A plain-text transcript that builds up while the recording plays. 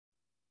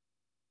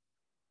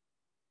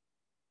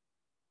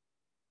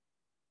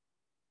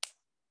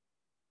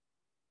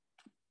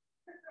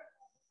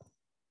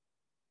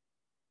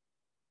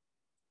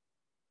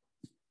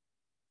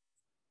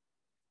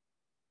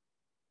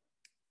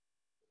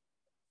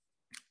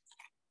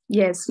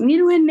Yes,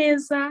 mwiriwe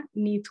neza,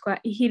 nitwa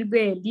Ihirwe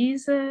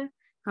Elise,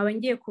 nkaba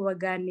ngiye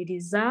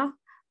kubaganiriza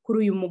kuri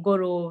uyu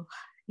mugoroba.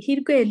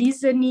 Ihirwe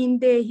Elise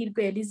ninde?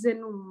 Ihirwe Elise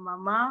ni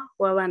umumama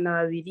w'abana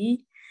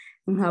babiri,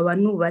 nkaba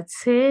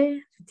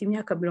nubatse, mfite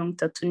imyaka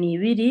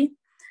 32.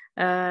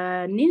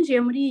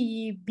 Ninjiye muri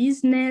iyi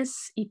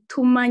business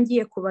ituma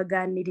ngiye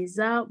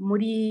kubaganiriza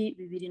muri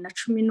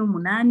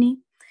 2018,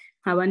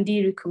 nkaba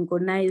ndi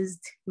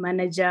recognized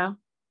manager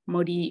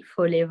muri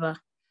Forever.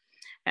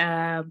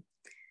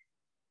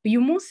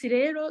 Uyu munsi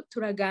rero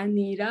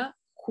turaganira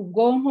ku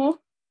bwonko,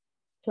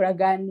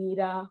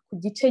 turaganira ku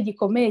gice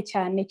gikomeye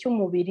cyane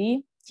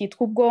cy'umubiri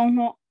cyitwa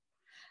ubwonko,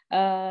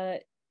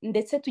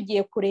 ndetse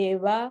tugiye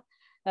kureba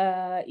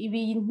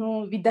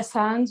ibintu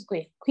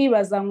bidasanzwe,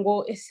 kwibaza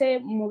ngo ese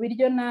mu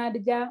biryo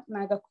narya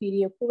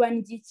nagakwiriye kuba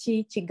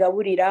ndiki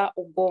kigaburira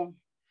ubwonko.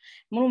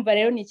 Murumva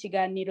rero ni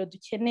ikiganiro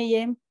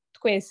dukeneye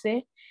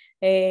twese,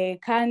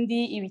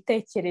 kandi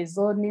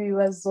ibitekerezo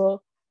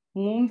n'ibibazo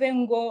mwumve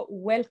ngo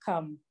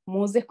welcome,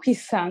 muze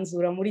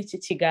kwisanzura muri iki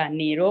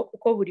kiganiro,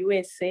 kuko buri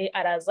wese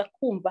araza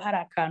kumva hari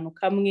akantu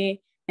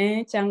kamwe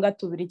cyangwa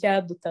tubiri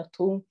cyangwa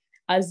dutatu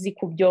azi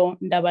ku byo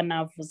ndaba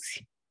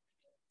navuze.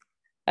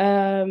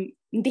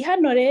 Ndi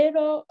hano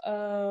rero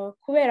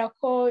kubera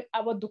ko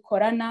abo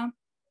dukorana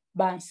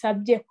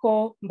bansabye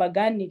ko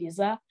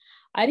mbaganiriza,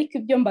 ariko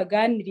ibyo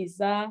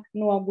mbaganiriza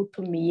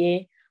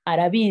n'uwagutumiye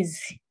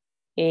arabizi.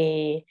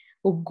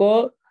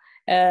 Ubwo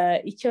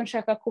icyo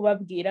nshaka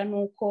kubabwira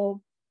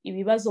nuko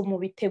ibibazo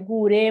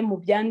mubitegure,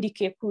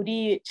 mubyandike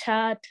kuri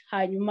chat,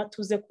 hanyuma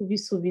tuze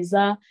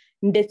kubisubiza,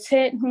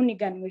 ndetse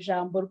ntuniganwe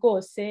ijambo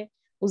rwose,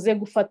 uze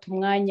gufata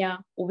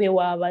umwanya ube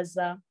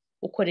wabaza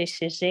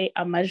ukoresheje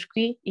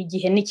amajwi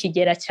igihe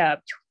nikigera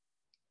cyabyo.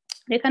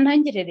 Reka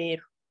ntangire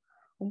rero.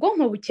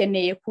 Ubwonko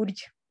bukeneye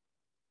kurya.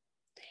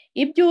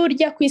 Ibyo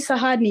urya ku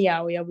isahani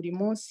yawe ya buri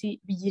munsi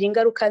bigira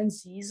ingaruka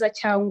nziza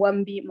cyangwa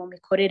mbi mu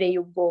mikorere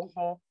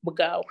y'ubwonko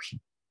bwawe.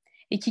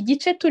 Iki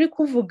gice turi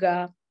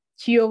kuvuga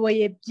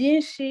kiyoboye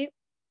byinshi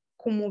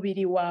ku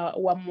mubiri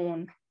wa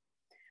muntu,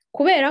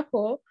 kubera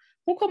ko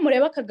nkuko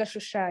mureba aka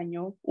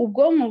gashushanyo,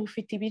 ubwonko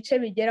bufite ibice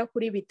bigera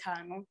kuri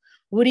 5.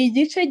 Buri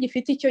gice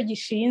gifite icyo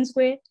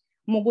gishinzwe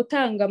mu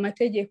gutanga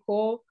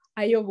amategeko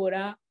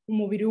ayobora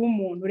umubiri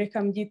w'umuntu.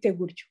 Reka mbyite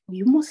gutyo.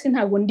 Uyu munsi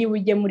ntabwo ndi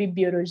bujye muri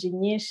biology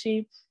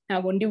nyinshi,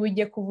 ntabwo ndi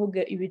bujye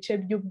kuvuga ibice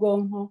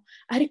by'ubwonko,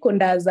 ariko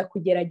ndaza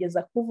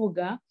kugerageza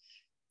kuvuga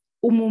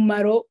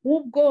umumaro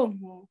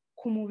w'ubwonko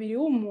ku mubiri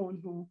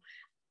w'umuntu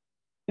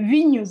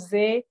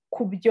binyuze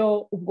ku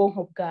byo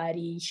ubwonko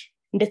bwariye,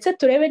 ndetse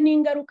turebe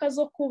n'ingaruka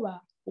zo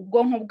kuba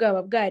ubwonko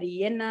bwaba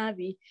bwariye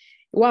nabi,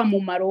 wa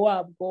mumaro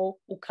wabwo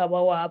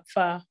ukaba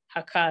wapfa,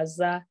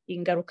 hakaza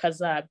ingaruka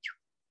zabyo.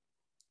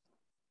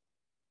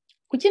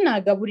 Kuki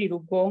nagaburira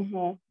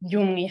ubwonko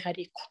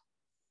by'umwihariko?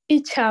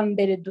 Icya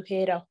mbere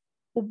duheraho,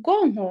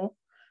 ubwonko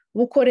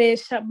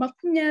bukoresha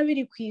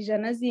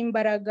 20%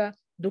 z'imbaraga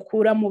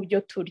dukura mu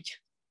byo turya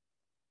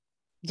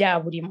bya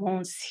buri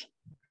munsi.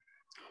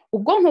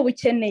 Ubwonko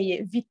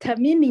bukeneye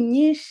vitamini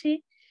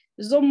nyinshi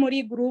zo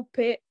muri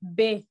groupe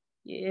B.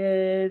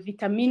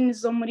 Vitamini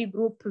zo muri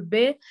groupe B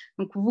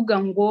ni ukuvuga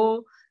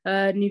ngo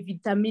ni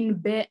vitamine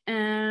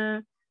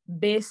B1,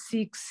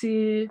 B6,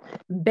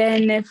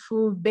 B9,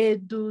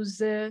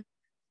 B12.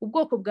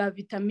 Ubwoko bwa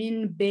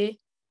vitamine B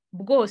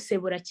bwose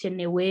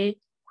burakenewe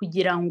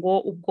kugira ngo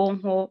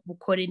ubwonko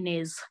bukore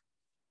neza.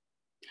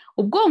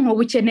 Ubwonko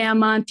bukeneye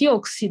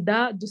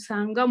antioxidant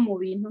dusanga mu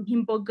bintu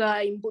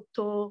nk'imboga,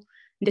 imbuto,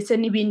 ndetse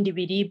n'ibindi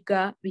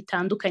biribwa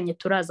bitandukanye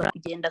turaza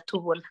kugenda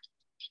tubona,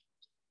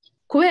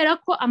 kubera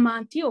ko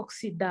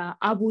antioxidant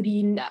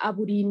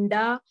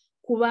aburinda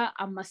kuba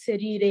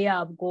amaserire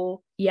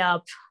yabwo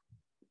yapfa.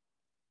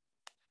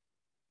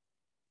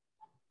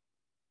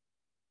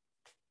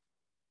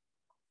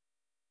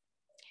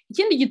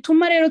 Ikindi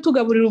gituma rero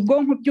tugaburira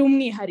ubwonko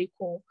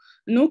by'umwihariko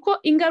ni uko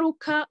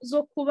ingaruka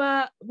zo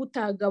kuba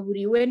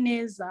butagaburiwe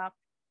neza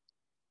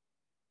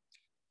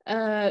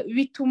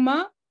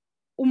bituma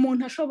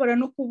umuntu ashobora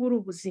no kubura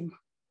ubuzima.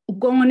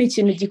 Ubwonko ni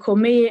ikintu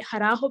gikomeye,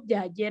 hari aho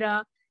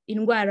byagera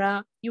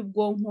indwara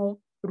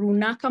y'ubwonko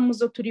runaka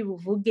muzo turi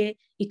buvuge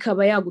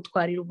ikaba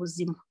yagutwarira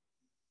ubuzima.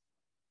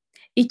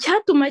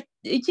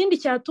 Ikindi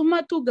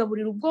cyatuma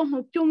tugaburira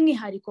ubwonko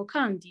by'umwihariko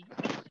kandi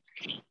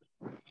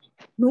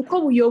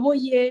nuko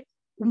buyoboye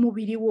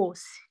umubiri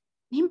wose.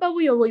 Nimba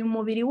buyoboye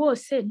umubiri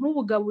wose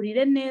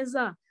ntubugaburire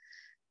neza,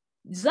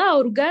 za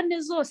organe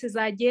zose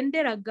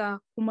zagenderaga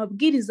ku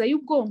mabwiriza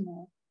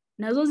y'ubwonko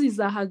nazo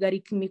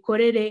zizahagarika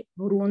imikorere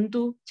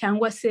burundu,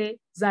 cyangwa se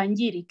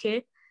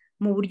zangirike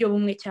mu buryo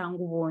bumwe cyangwa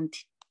ubundi.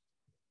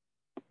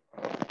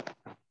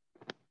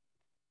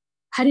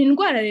 Hari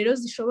indwara rero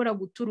zishobora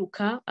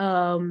guturuka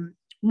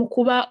mu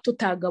kuba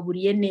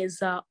tutagaburiye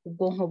neza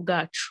ubwonko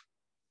bwacu.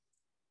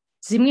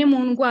 Zimwe mu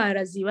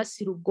ndwara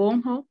zibasira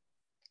ubwonko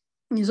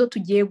nizo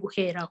tugiye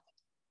guheraho.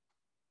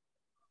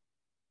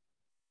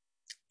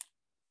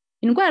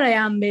 Indwara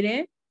ya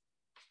mbere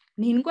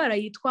ni indwara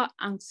yitwa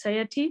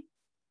anxiety.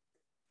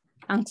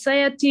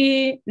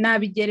 Anxiety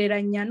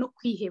nabigereranya no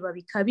kwiheba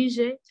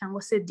bikabije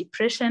cyangwa se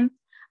depression,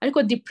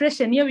 ariko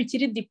depression iyo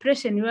bikiri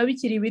depression biba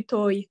bikiri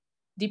bitoya.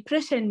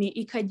 Depression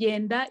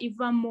ikagenda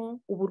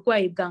ivamo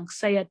uburwayi bwa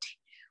anxiety.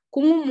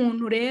 Kumwe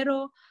umuntu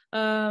rero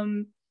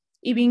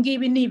ibi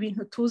ngibi ni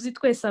ibintu tuzi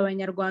twese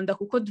abanyarwanda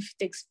kuko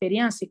dufite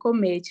experience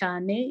ikomeye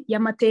cyane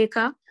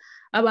y'amateka,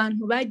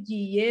 abantu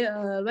bagiye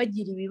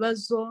bagira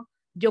ibibazo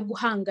byo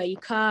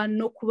guhangayika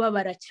no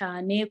kubabara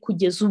cyane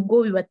kugeza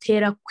ubwo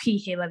bibatera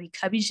kwiheba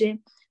bikabije,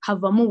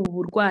 havamo ubu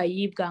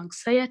burwayi bwa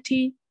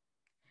anxiety.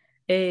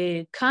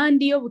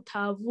 Kandi iyo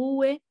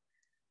butavuwe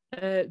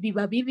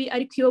biba bibi,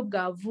 ariko iyo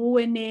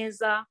bwavuwe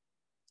neza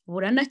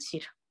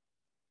buranakira.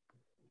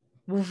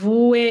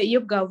 Iyo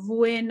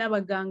bwavuwe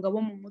n'abaganga bo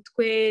mu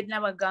mutwe,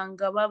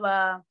 n'abaganga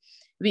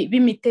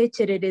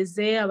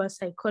b'imitekerereze, aba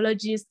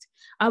psychologist,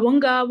 abo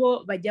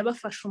ngabo bajya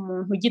bafasha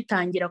umuntu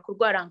ugitangira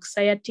kurwara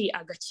anxiety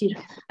agakira.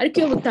 Ariko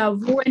iyo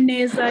butavuwe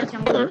neza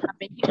cyangwa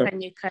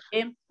butamenyekanye kare,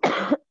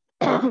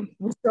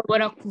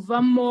 bushobora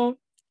kuvamo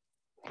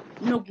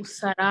no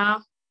gusara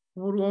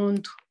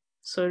burundu.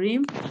 Sorry,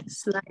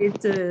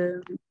 slide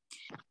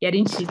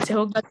yari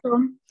ncitseho gato.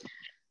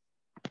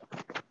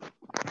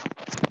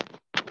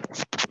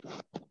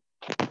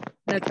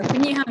 Ndaza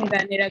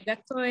kunyihanganira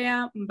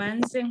gatoya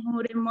mbanze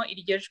nkuremo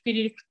iryo jwi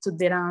riri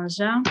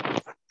kutuderanja.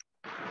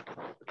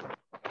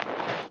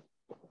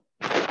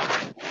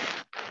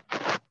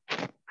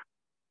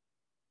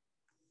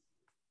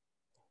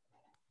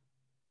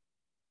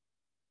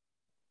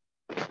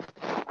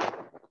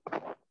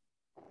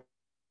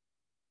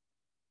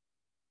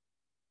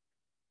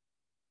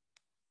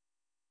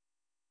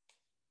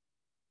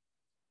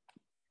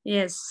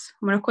 Yes,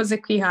 murakoze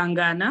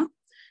kwihangana.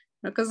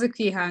 Murakoze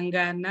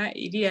kwihangana,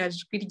 iriya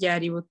jwi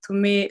ryari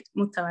butume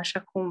mutabasha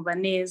kumva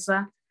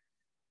neza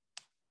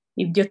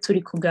ibyo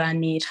turi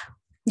kuganira.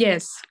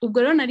 Yes,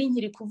 ubwo rero nari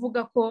nkiri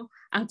kuvuga ko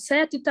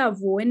anxiety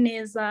itavuwe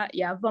neza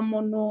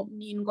yavamo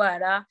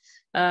n'indwara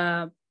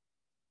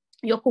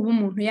yo kuba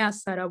umuntu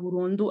yasara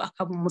burundu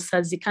akaba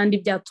umusazi kandi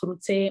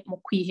byaturutse mu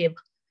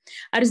kwiheba.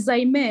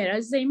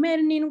 Alzheimer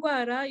ni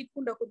indwara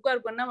ikunda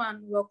kurwarwa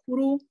n'abantu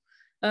bakuru,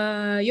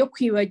 yo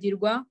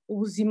kwibagirwa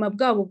ubuzima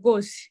bwabo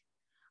bwose.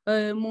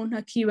 Umuntu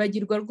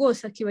akibagirwa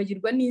rwose,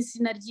 akibagirwa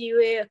n'izina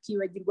ryiwe,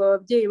 akibagirwa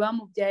ababyeyi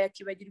bamubyaye,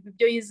 akibagirwa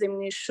ibyo yize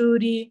mu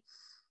ishuri,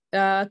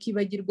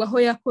 akibagirwa aho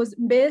yakoze,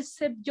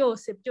 mbese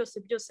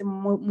byose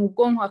mu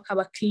bwonko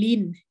akaba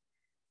clean,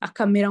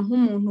 akamera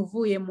nk'umuntu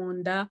uvuye mu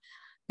nda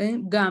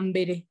bwa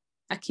mbere,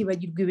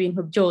 akibagirwa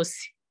ibintu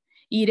byose.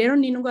 Iyi rero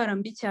ni indwara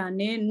mbi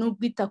cyane,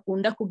 nubwo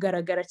itakunda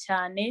kugaragara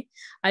cyane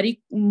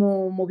ari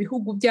mu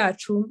bihugu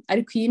byacu,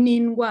 ariko iyi ni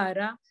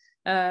indwara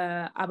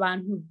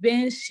abantu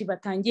benshi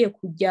batangiye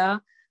kujya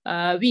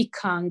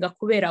bikanga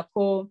kubera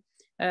ko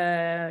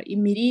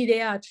imirire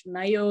yacu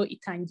nayo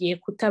itangiye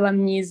kutaba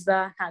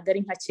myiza, ntabwo ari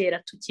nka kera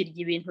tukirya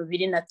ibintu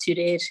biri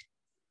naturel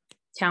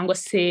cyangwa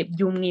se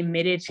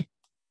by'umwimerere.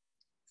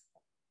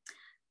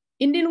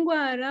 Indi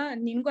ndwara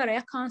ni indwara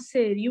ya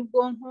kanseri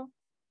y'ubwonko.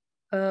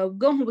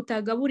 Ubwonko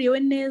butagaburiwe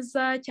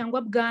neza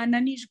cyangwa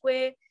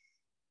bwananijwe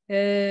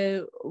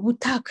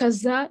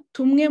butakaza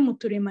tumwe mu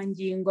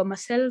turemangingo,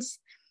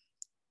 cells,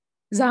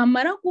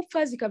 zamara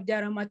gupfa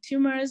zikabyara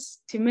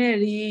tumors.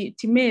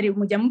 Tumeri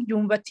mujya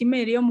mubyumva,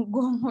 tumeri yo mu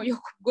bwonko, yo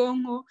ku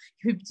bwonko,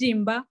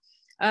 ibibyimba.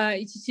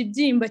 Iki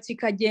kibyimba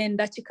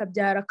kikagenda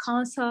kikabyara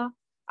cancer.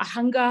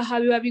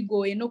 Ahangaha biba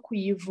bigoye no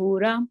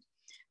kuyivura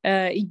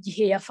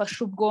igihe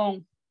yafashe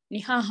ubwonko. Ni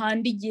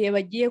hahandi igihe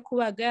bagiye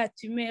kubaga ya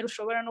tumeri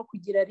ushobora no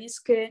kugira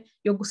riske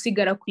yo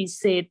gusigara ku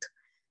iseta.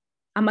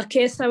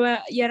 Amakesi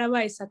aba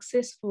yarabaye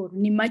successful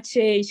ni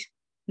makeya.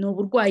 Ni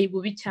uburwayi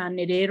bubi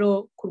cyane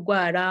rero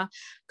kurwara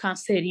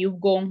kanseri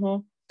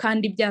y'ubwonko,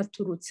 kandi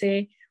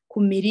byaturutse ku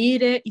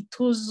mirire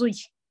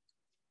ituzuye.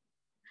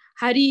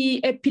 Hari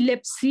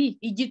epilepsy,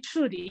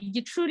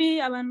 igicuri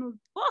abantu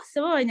bose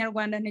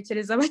b'abanyarwanda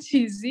ntekereza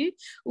bakizi,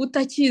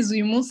 utakizi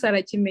uyu munsi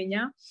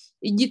arakimenya.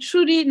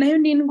 Igicuri nayo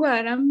ni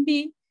indwara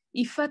mbi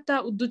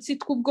ifata udutsi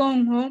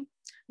tw'ubwonko,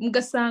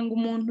 mugasanga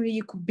umuntu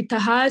yikubita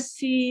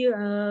hasi,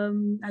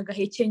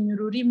 agahekenya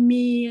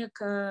ururimi,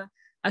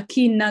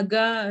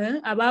 akinaga.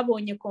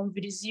 Ababonye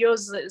convulsion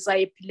za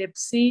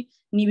epilepsy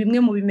ni bimwe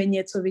mu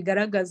bimenyetso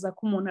bigaragaza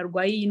ko umuntu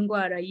arwaye iyi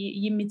ndwara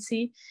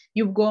y'imitsi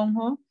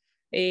y'ubwonko.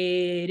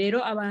 Rero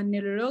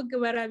abaneurologue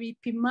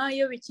barabipima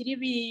iyo bikiri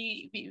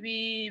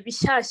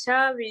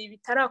bishyashya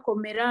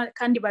bitarakomera,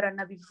 kandi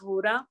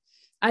baranabivura,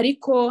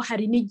 ariko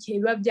hari n'igihe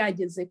biba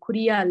byageze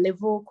kuri ya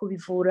level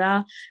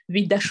kubivura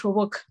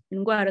bidashoboka.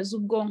 Indwara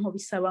z'ubwonko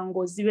bisaba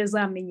ngo zibe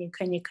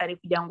zamenyekanye kare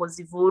kugira ngo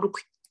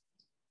zivurwe.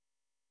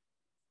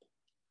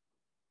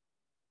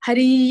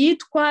 Hari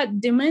yitwa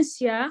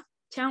dementia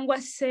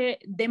cyangwa se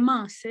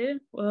demence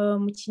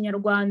mu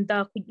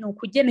Kinyarwanda, ni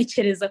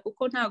ukugenekereza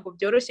kuko ntabwo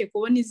byoroshye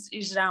kubona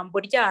ijambo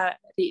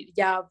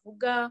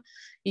ryavuga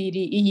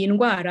iyi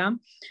ndwara.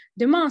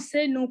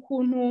 Demence ni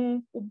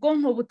ukuntu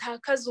ubwonko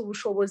butakaza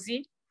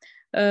ubushobozi,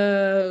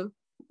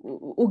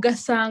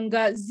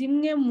 ugasanga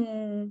zimwe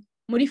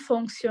muri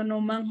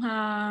fonctionnement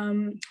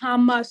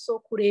nk'amaso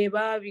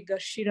kureba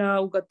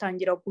bigashira,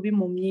 ugatangira kuba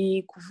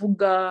impumyi,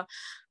 kuvuga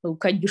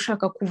ukajya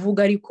ushaka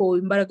kuvuga ariko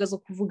imbaraga zo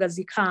kuvuga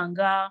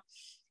zikanga.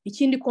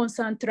 Ikindi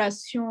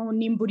concentration,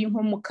 nimba uri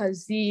nko mu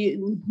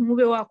kazi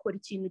ntube wakora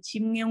ikintu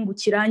kimwe ngo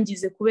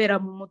ukirangize kubera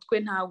mu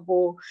mutwe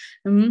ntabwo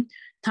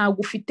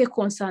ufite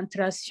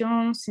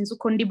concentration. Sinzi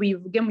uko ndi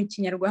buyivuge mu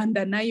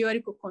Kinyarwanda nayo,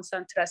 ariko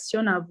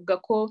concentration navuga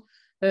ko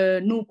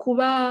ni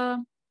ukuba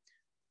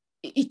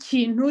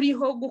ikintu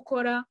uriho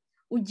gukora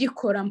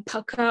ugikora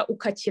mpaka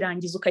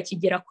ukakirangiza,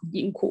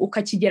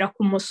 ukakigera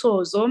ku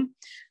musozo.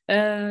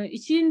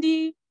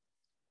 Ikindi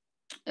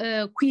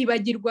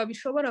kwibagirwa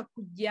bishobora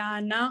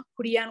kujyana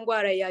kuri ya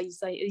ndwara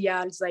ya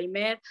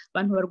Alzheimer,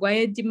 abantu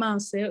barwaye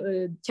dementia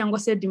cyangwa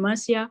se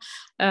dementia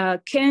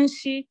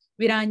kenshi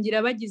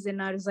birangira bagize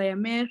na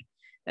Alzheimer.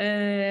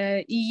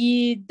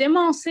 Iyi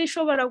dementia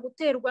ishobora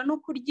guterwa no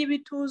kurya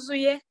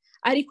ibituzuye,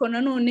 ariko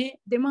nanone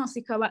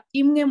dementia ikaba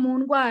imwe mu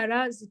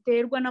ndwara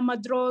ziterwa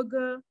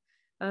n'amadrogue,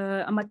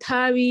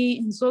 amatabi,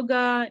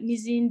 inzoga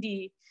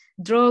n'izindi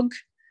drogue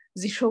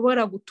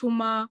zishobora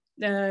gutuma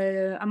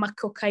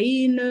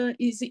amakokayine,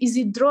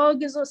 izi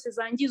drogue zose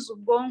zangiza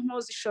ubwonko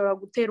zishobora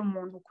gutera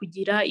umuntu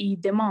kugira iyi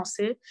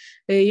dementia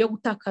yo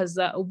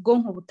gutakaza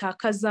ubwonko,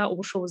 butakaza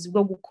ubushobozi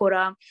bwo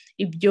gukora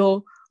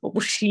ibyo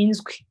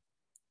bushinzwe.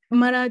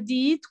 Maladi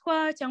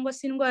yitwa cyangwa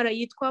se indwara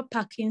yitwa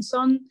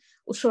Parkinson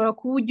ushobora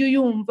kuba ujya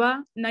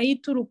uyumva, nayo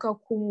ituruka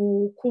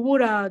ku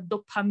kubura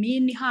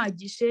dopamine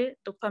ihagije.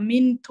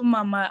 Dopamine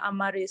ituma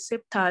ama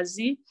receptors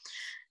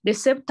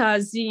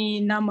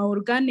ni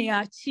amaorgane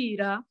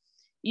yakira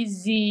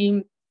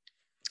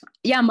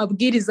ya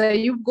mabwiriza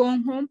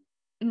y'ubwonko.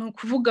 Ni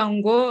ukuvuga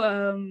ngo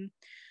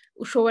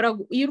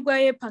iyo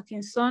urwaye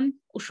Parkinson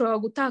ushobora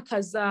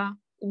gutakaza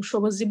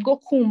ubushobozi bwo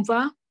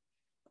kumva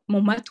mu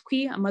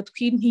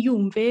amatwi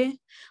ntiyumve,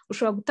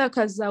 ushobora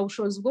gutakaza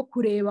ubushobozi bwo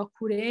kureba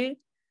kure,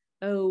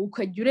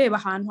 ukajya ureba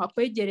ahantu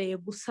hakwegereye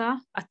gusa,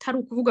 atari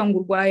ukuvuga ngo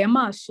urwaye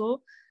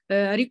amaso,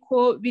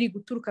 ariko biri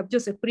guturuka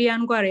byose kuri ya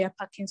ndwara ya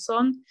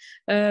Parkinson.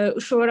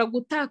 Ushobora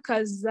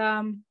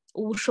gutakaza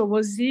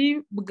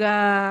ubushobozi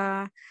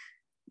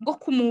bwo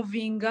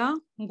kumuvinga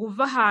ngo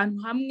uva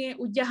ahantu hamwe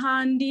ujya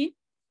ahandi.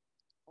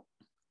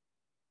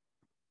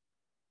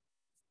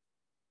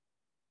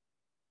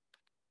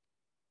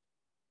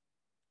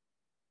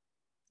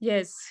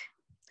 Yes.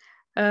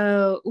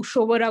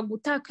 Ushobora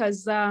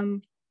gutakaza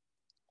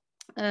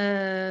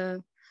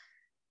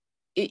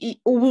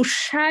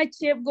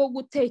ubushake bwo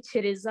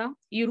gutekereza.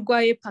 Iyo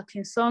urwaye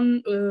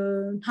Parkinson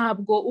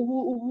ntabwo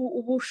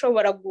uba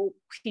ushobora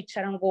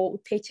kwicara ngo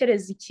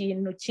utekereze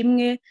ikintu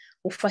kimwe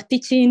ufate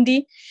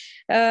ikindi.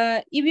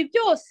 Ibi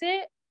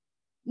byose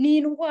ni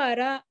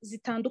indwara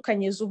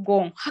zitandukanye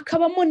z'ubwonko.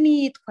 Hakabamo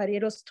n'iyitwa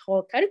rero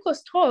stroke, ariko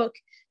stroke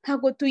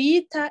ntabwo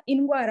tuyita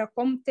indwara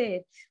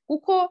komuteri,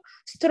 kuko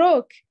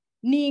stroke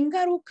ni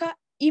ingaruka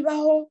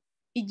ibaho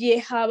igihe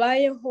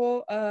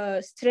habayeho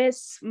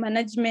stress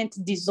management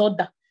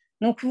disorder.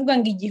 Ni ukuvuga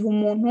ngo igihe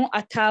umuntu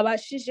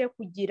atabashije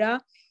kugira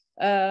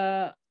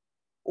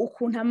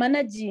ukuntu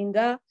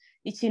amanaginga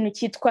ikintu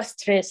cyitwa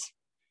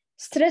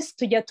stress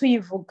tujya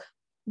tuyivuga.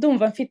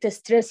 Ndumva mfite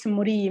stress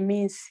muri iyi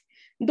minsi,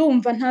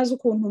 ndumva ntazi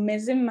ukuntu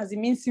meze, maze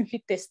iminsi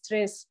mfite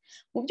stress.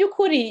 Mu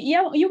by'ukuri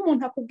iyo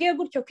umuntu akubwiye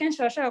gutyo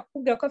kenshi arashaka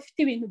kukubwira ko afite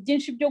ibintu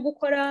byinshi byo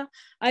gukora,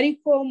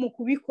 ariko mu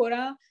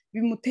kubikora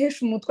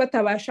bimutesha umutwe,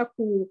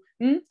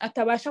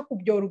 atabasha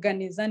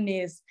kubyorganiza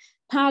neza.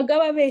 Ntabwo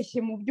aba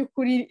abeshye, mu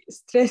by'ukuri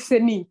stress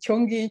ni icyo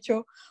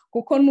ngicyo,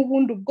 kuko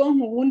n'ubundi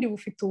ubwonko ubundi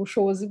bufite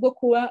ubushobozi bwo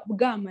kuba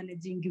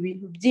bwamanaginga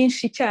ibintu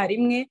byinshi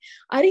icyarimwe,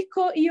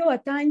 ariko iyo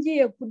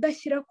watangiye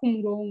kudashyira ku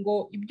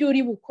murongo ibyo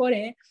uri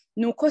bukore,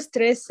 ni uko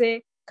stress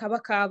kaba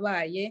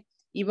kabaye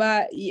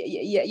iba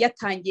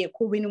yatangiye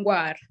kuba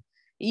indwara.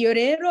 Iyo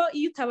rero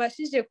iyo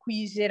utabashije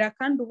kuyijera,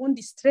 kandi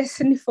ubundi stress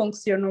ni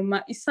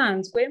fonctionnement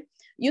isanzwe,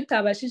 iyo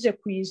utabashije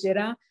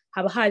kuyijera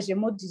haba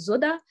hajemo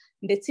disorder,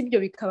 ndetse ibyo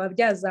bikaba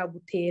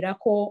byazagutera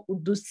ko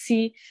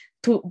udutsi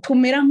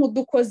tumera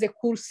nk'udukoze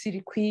ku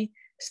circuit,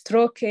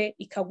 stroke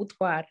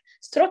ikagutwara.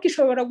 Stroke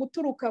ishobora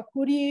guturuka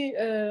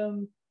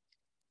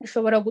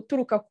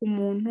ku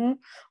muntu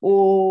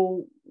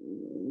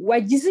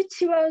wagize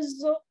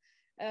ikibazo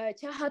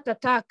cya heart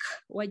attack,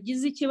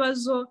 wagize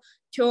ikibazo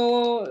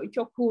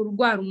cyo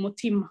kurwara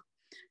umutima,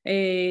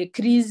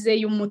 crise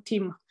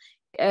y'umutima,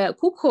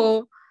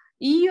 kuko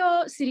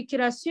iyo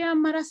circulation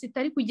y'amaraso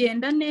itari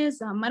kugenda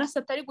neza, amaraso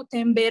atari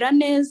gutembera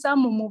neza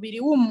mu mubiri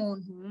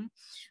w'umuntu,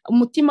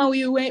 umutima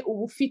wiwe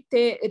uba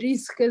ufite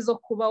risque zo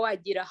kuba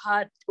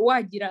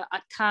wagira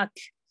attack.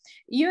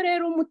 Iyo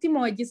rero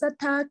umutima wagize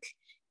attack,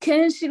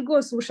 kenshi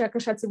rwose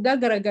ubushakashatsi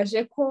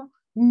bwagaragaje ko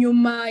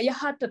nyuma ya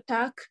heart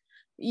attack,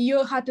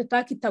 iyo heart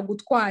attack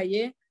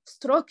itagutwaye,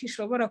 stroke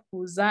ishobora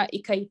kuza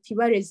ikahita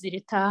iba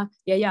resulta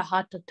ya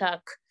heart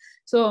attack.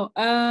 So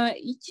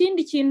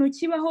ikindi kintu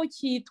kibaho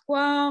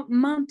cyitwa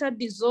mental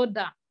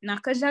disorder, ni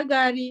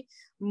akajagari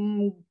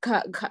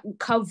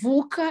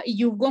kavuka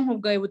igihe ubwonko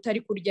bwawe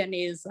butari kurya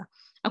neza.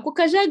 Ako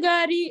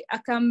kajagari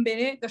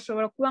akambere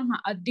gashobora kuba nka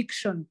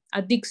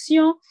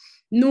addiction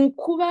ni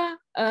ukuba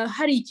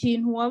hari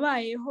ikintu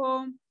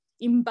wabayeho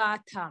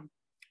imbata,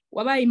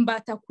 wabaye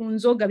imbata ku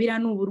nzoga, biriya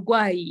ni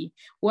uburwayi,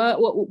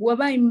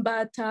 wabaye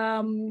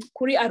imbata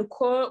kuri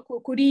alcohol,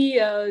 kuri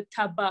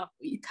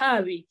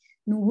itabi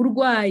ni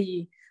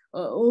uburwayi,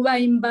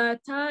 ubaye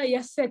imbata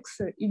ya sex,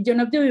 ibyo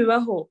nabyo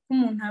bibaho,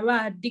 umuntu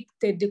aba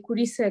addicted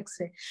kuri sex.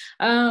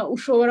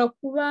 Ushobora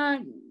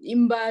kuba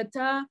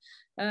imbata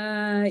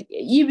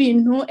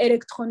y'ibintu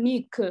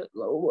electronique,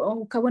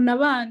 ukabona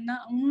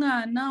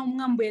umwana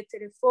umwambuye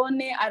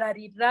telefone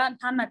ararira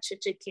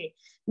ntanaceceke,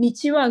 ni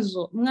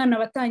ikibazo, umwana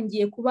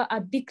batangiye kuba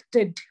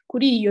addicted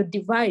kuri iyo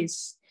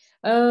device.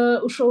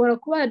 Ushobora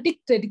kuba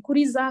addicted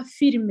kuri za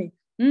filime.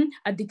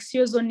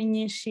 Addiction zo ni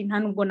nyinshi, nta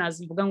nubwo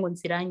nazivuga ngo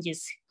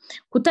nzirangize.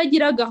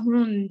 Kutagira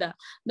gahunda,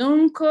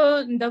 donc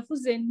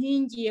ndavuze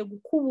ntingiye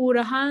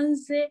gukubura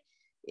hanze,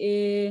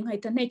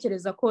 nkahita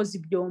ntekereza koza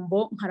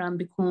ibyombo,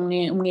 nkarambika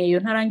umweyo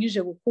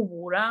ntarangije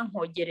gukubura,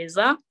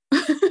 nkogereza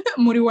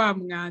muri wa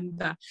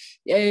mwanda.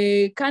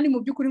 Kandi mu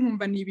by'ukuri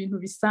nkumva ni ibintu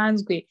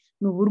bisanzwe,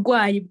 ni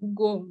uburwayi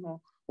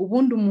bw'ubwonko.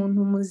 Ubundi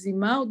umuntu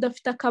muzima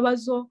udafite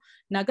akabazo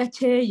na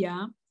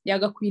gakeya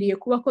yagakwiriye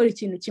kuba akora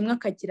ikintu kimwe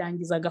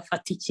akakirangiza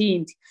agafata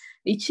ikindi.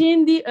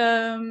 Ikindi,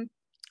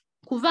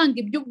 kuvanga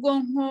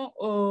iby'ubwonko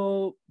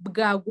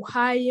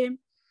bwaguhaye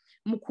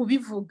mu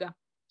kubivuga,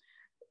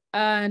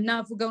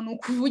 navuga ni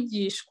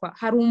ukuvugishwa.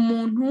 Hari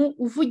umuntu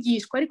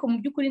uvugishwa ariko mu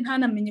by'ukuri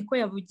ntanamenye ko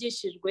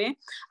yavugishijwe,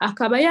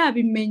 akaba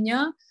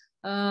yabimenya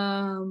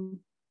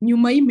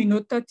nyuma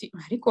y'iminota ati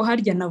ariko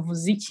harya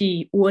navuze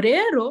iki. Uwo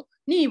rero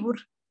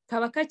nibura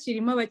kaba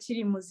kakirimo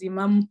abakiri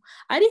muzimamo.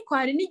 Ariko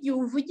hari n'igihe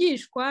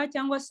uvugishwa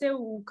cyangwa se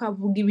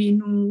ukavuga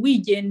ibintu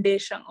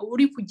wigendesha,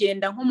 uri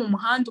kugenda nko mu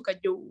muhanda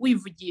ukajya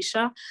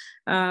wivugisha,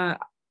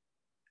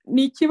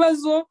 ni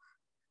ikibazo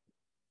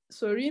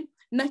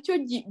nacyo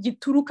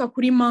gituruka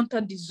kuri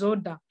mental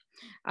disorder.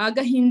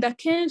 Agahinda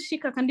kenshi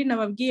kakandi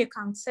nababwiye,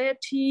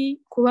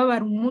 kanseti,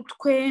 kubabara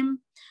umutwe,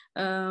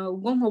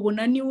 ubwonko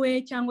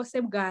bunaniwe cyangwa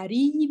se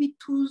bwariye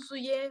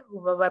bituzuye,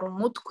 bubabara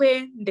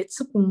umutwe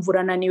ndetse ukumva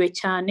urananiwe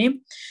cyane,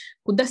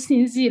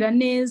 kudasinzira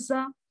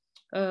neza,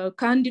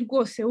 kandi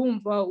rwose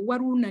wumva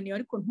wari unaniwe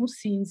ariko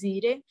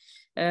ntusinzire,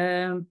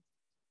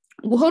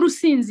 guhora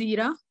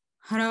usinzira.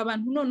 Hari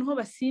abantu noneho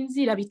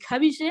basinzira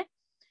bikabije,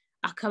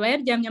 akaba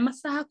yaryamye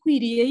amasaha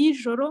akwiriye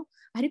y'ijoro,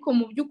 ariko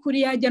mu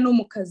by'ukuri yajya no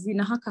mu kazi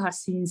naho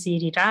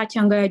akahasinzirira,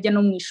 cyangwa yajya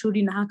no mu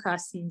ishuri naho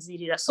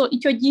akahasinzirira. So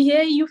icyo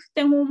gihe iyo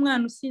ufite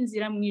nk'umwana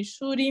usinzira mu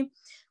ishuri,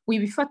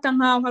 wibifata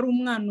nk'aho ari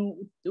umwana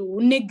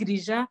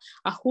unegrija,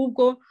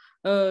 ahubwo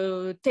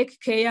take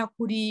care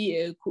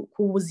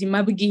ku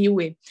buzima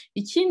bwiwe.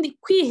 Ikindi,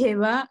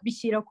 kwiheba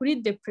bishyira kuri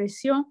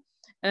depression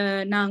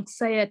na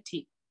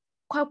anxiety.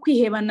 Kwa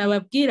kwiheba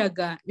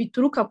nababwiraga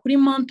bituruka kuri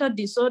mental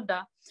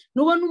disorder.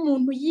 Nubona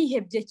umuntu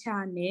yihebye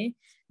cyane,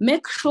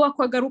 make sure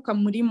ko agaruka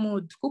muri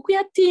mood, kuko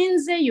iyo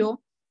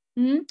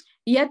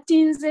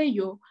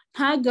atinzeyo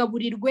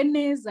ntagaburirwe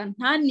neza,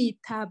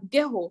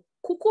 ntanitabweho,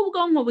 kuko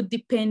ubwonko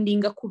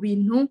budipendinga ku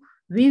bintu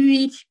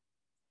bibiri,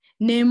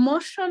 ni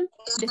emotion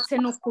ndetse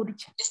no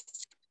kurya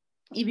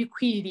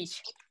ibikwiriye.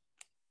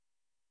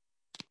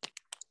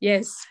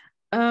 Yes.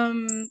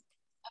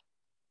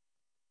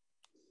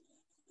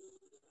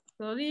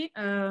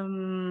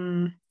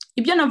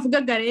 Ibyo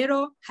navugaga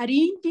rero, hari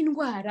indi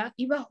ndwara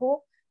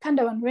ibaho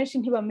kandi abantu benshi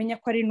ntibamenya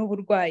ko ari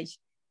n'uburwayi: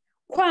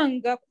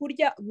 kwanga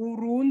kurya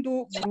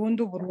burundu.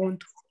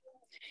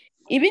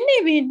 Ibi ni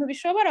ibintu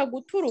bishobora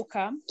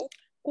guturuka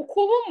ku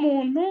kuba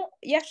umuntu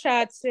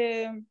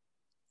yashatse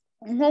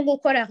nko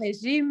gukora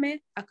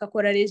regime,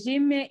 akakora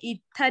regime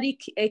itari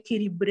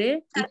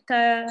equilibre,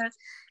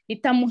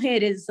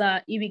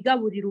 itamuhereza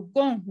ibigaburira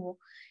ubwonko.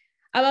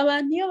 Aba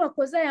bantu iyo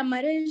bakoze aya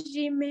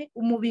maregime,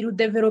 umubiri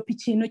udevelopa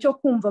ikintu cyo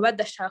kumva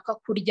badashaka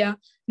kurya,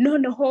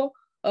 noneho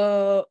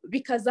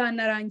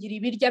bikazanarangira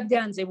ibirya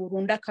byanze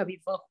burundu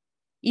akabivaho.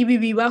 Ibi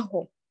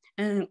bibaho.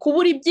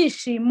 Kubura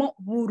ibyishimo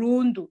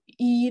burundu,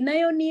 iyi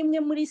nayo ni imwe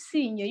muri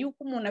sinye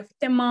y'uko umuntu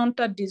afite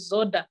mental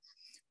disorder.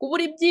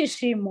 Kubura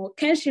ibyishimo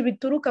kenshi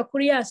bituruka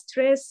kuri ya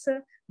stress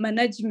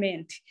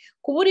management.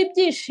 Kubura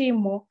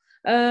ibyishimo,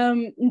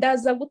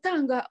 ndaza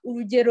gutanga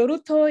urugero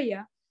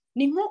rutoya,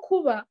 ni nko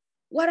kuba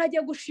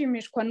warajya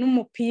gushimishwa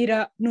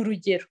n'umupira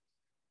n'urugero,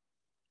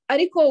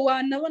 ariko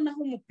wanabona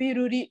aho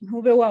umupira uri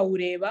ntube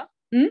wawureba,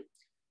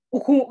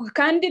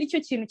 kandi icyo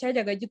kintu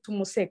cyajyaga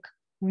gituma useka,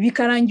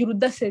 bikarangira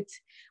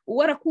udasetse.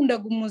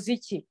 Warakundaga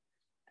umuziki,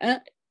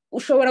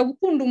 ushobora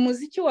gukunda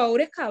umuziki wawe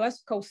ureka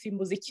basi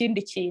ukawusimbuza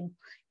ikindi kintu.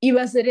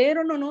 Ibaze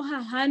rero noneho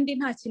hahandi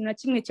nta kintu na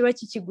kimwe kiba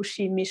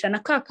kikigushimisha, na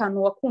ka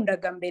kantu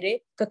wakundaga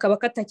mbere kakaba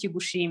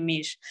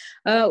katakigushimisha.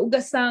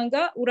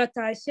 Ugasanga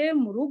uratashye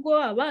mu rugo,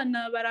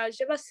 abana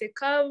baraje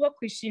baseka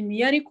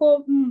bakwishimiye,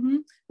 ariko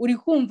uri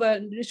kumva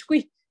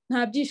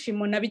nta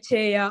byishimo na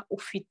bikeya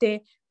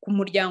ufite ku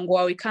muryango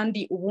wawe,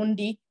 kandi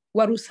ubundi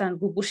wari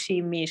usanzwe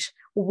ugushimisha.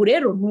 Ubu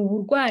rero ni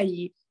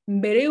uburwayi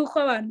mbere y'uko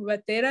abantu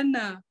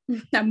baterana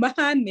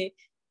amahane,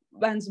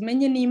 banza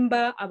umenye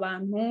nimba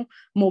abantu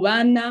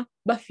mubana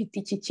bafite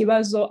iki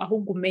kibazo,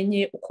 ahubwo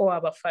umenye uko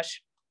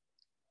wabafasha.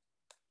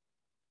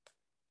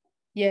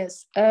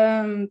 Yes.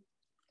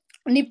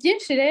 Ni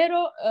byinshi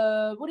rero,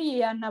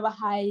 buriya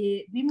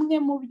nabahaye bimwe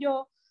mu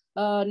byo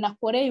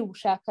nakoreye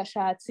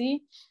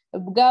ubushakashatsi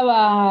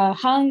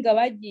bw'abahanga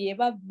bagiye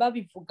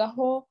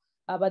babivugaho,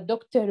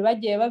 abadokiteri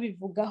bagiye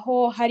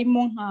babivugaho,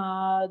 harimo nka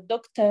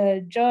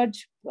Dr.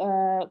 George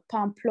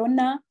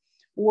Pamplona.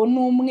 Uwo ni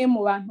umwe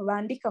mu bantu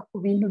bandika ku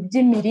bintu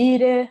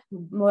by'imirire,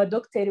 mu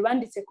badokiteri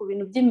banditse ku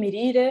bintu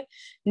by'imirire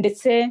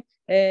ndetse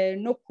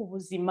no ku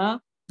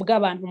buzima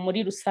bw'abantu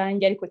muri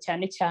rusange, ariko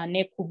cyane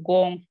cyane ku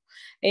bwonko.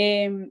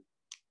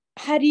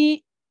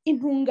 Hari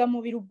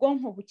intungamubiri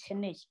ubwonko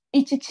bukeneye.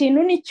 Iki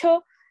kintu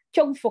nicyo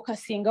cyo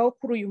gufokasingaho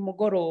kuri uyu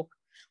mugoroba.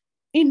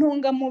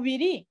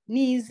 Intungamubiri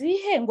ni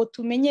izihe ngo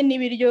tumenye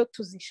n'ibiryo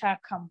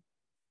tuzishakamo.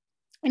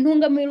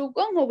 Intungamubiri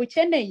ubwonko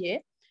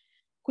bukeneye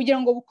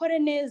kugira ngo bukore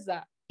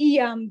neza,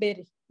 iya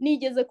mbere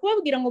nigeze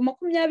kubabwira ngo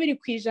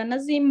 20%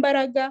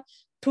 z'imbaraga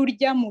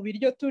turya mu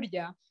biryo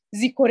turya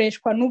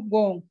zikoreshwa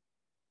n'ubwonko.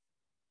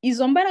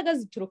 Izo mbaraga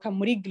zituruka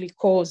muri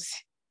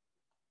glucose,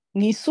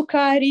 ni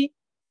isukari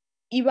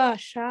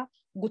ibasha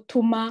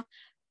gutuma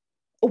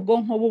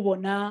ubwonko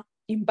bubona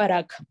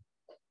imbaraga.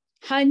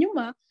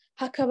 Hanyuma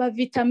hakaba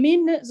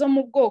vitamine zo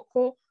mu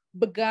bwoko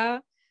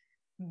bwa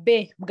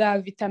B, bwa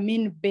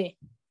vitamine B.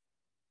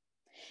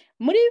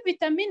 Muri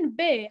vitamine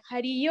B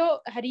hari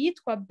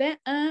yitwa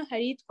B1,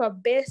 hari yitwa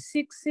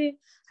B6,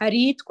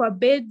 hari yitwa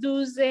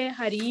B12,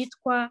 hari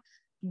yitwa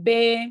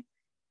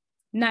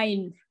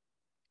B9.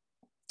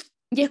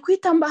 Ngiye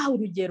kwita mbaha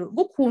urugero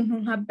rw'ukuntu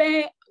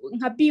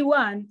nka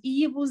B1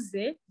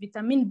 iyibuze,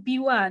 vitamine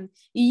B1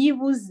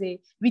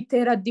 iyibuze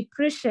bitera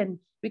depression,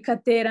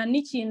 bikatera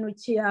n'ikintu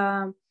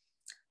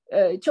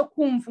cyo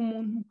kumva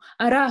umuntu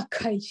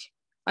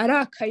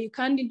arakaye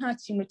kandi nta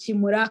kintu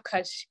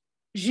kimurakaje,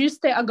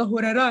 juste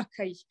agahora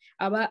arakaye,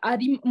 aba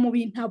ari mu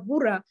bintu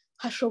abura,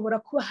 hashobora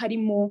kuba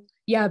harimo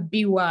ya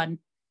B1.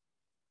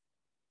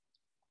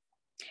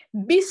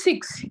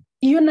 B6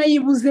 iyo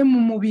nayibuze mu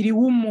mubiri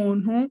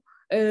w'umuntu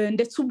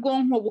ndetse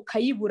ubwonko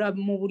bukayibura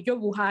mu buryo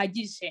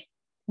buhagije,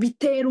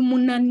 bitera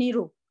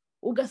umunaniro.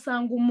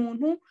 Ugasanga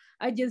umuntu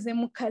ageze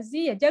mu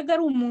kazi, yajyaga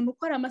ari umuntu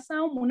ukora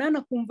amasaha 8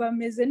 akumva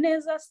ameze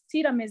neza,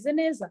 style ameze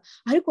neza,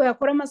 ariko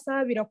yakora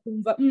amasaha 2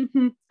 akumva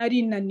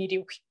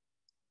arinaniriwe.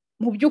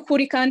 Mu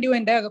by'ukuri kandi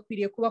wenda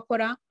yagakwiriye kuba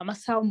akora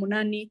amasaha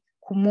 8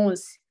 ku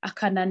munsi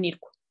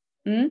akananirwa.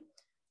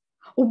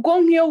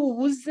 Ubwonko iyo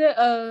bubuze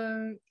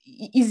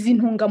izi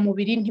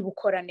ntungamubiri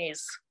ntibukora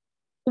neza.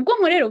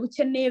 Ubwonko rero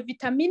bukeneye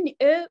vitamine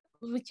E,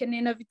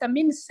 bukeneye na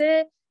vitamine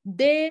C,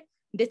 D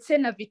ndetse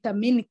na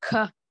vitamine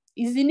K.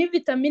 Izi ni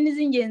vitamine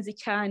z'ingenzi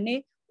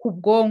cyane ku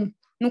bwonko.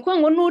 Nuko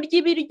ngo nurya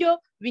ibiryo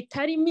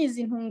bitarimo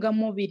izi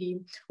ntungamubiri,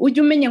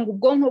 ujye umenya ngo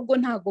ubwonko bwo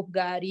ntago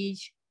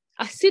bwariye.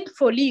 Acide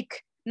folique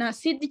ni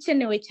acide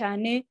ikenewe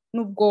cyane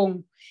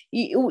n'ubwonko.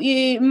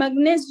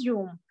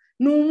 Magnesium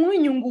ni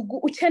umunyungugu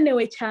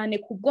ukenewe cyane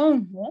ku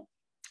bwonko,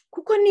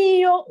 kuko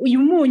niyo uyu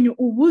munyu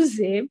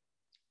ubuze,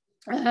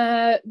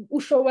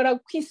 ushobora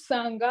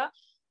kwisanga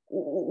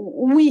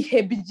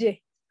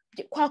wihebye.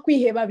 Kwa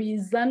kwiheba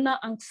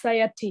bizana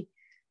anxiety.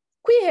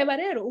 Kwiheba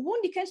rero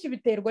ubundi kenshi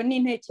biterwa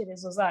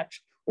n'intekerezo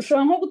zacu.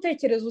 Ushobora nko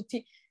gutekereza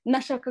uti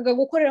nashakaga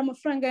gukorera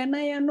amafaranga ya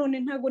naya, none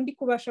ntago ndi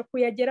kubasha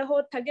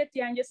kuyageraho, target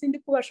yanjye sindi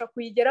kubasha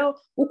kuyigeraho.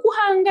 Uko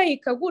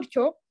uhangayika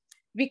gutyo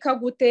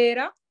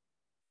bikagutera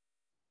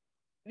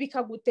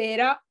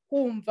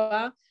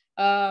kumva,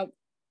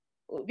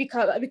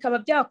 bikaba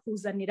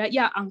byakuzanira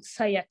ya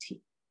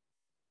anxiety.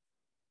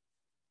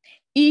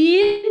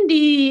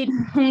 Iyindi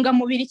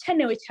ntungamubiri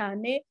ikenewe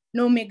cyane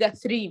ni omega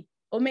 3.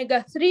 Omega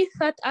 3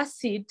 fat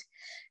acid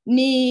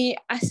ni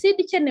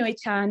acide ikenewe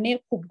cyane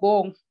ku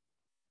bwonko.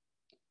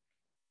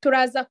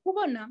 Turaza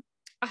kubona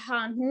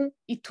ahantu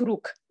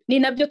ituruka, ni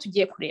nabyo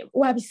tugiye kureba.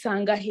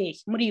 Wabisanga hehe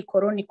muri iyi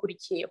korona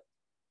ikurikiyeho?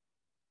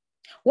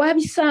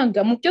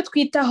 Wabisanga mu byo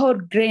twita whole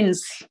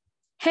grains.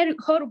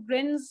 Whole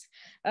grains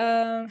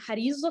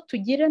hari izo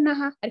tugira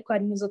naha, ariko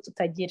hari n'izo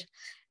tutagira.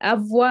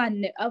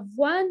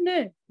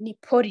 Avoine ni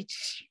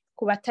porridge.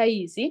 Ku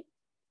batayizi,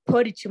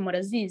 porridge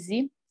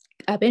murazizi,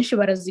 abenshi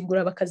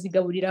barazigura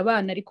bakazigaburira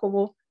abana, ariko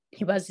bo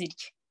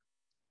ntibazirye.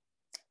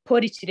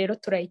 Porridge rero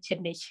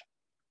turayikeneye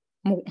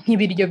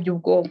nk'ibiryo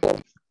by'ubwonko.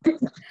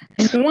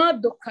 Noix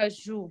de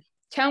cajou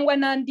cyangwa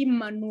n'andi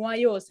manua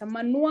yose.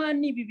 Amanua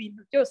ni ibi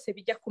bintu byose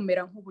bijya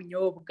kumera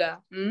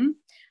nk'ubunyobwa.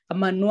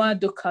 Amanoix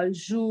de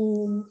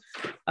cajou,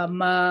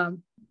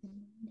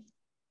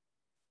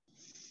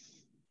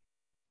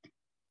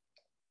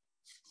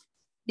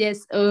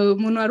 yes,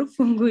 umuntu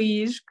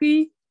warufunguye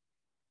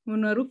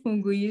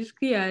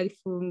ijwi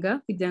yarifunga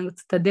kugira ngo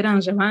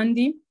tutaderanje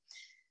abandi.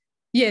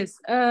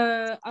 Yes,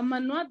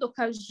 amanoix de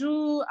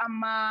cajou,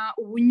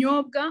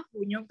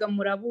 ubunyobwa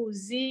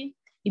murabuzi,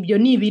 ibyo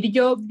ni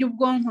ibiryo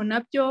by'ubwonko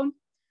nabyo.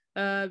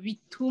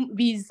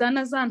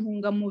 bizana za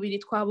ntungamubiri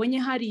twabonye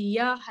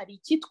hariya. Hari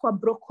icyitwa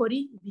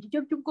brokoli,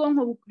 ibiryo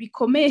by'ubwonko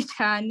bikomeye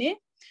cyane.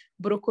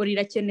 Brokoli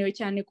irakenewe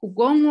cyane ku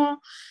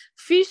bwonko.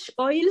 Fish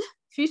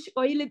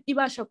oil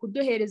ibasha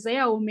kuduhereza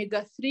ya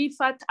omega 3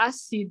 fat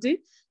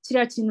acid.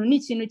 Kiriya kintu ni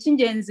ikintu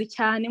cy'ingenzi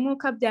cyane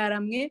mwuka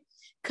byaramwe,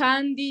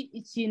 kandi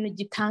ikintu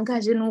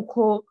gitangaje ni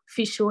uko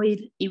fish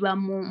oil iba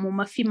mu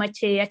mafi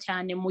makeya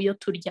cyane mu yo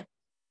turya.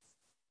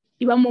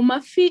 Iba mu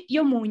mafi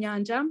yo mu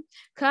nyanja,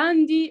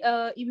 kandi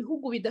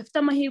ibihugu bidafite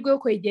amahirwe yo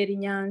kwegera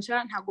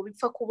inyanja ntabwo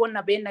bipfa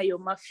kubona bene ayo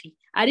mafi.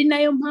 Ari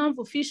nayo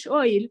mpamvu fish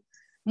oil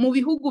mu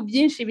bihugu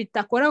byinshi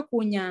bitakora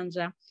ku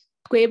nyanja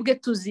twebwe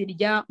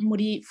tuzirya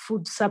muri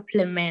food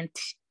supplement.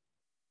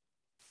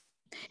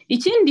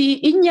 Ikindi,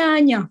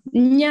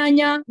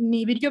 inyanya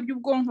ni ibiryo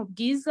by'ubwonko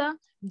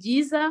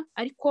byiza,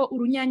 ariko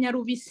urunyanya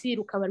rubisi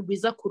rukaba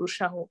rwiza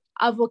kurushaho.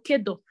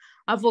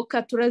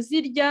 Avoka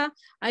turazirya,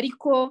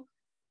 ariko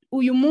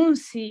uyu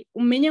munsi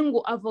umenye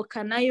ngo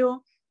avoka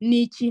nayo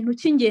ni ikintu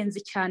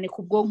cy'ingenzi cyane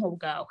ku bwonko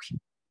bwawe.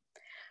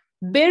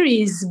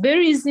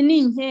 Berries ni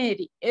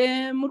inkeri.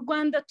 Mu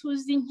Rwanda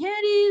tuzi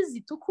inkeri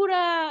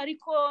zitukura,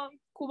 ariko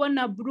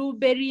kubona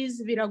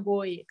blueberries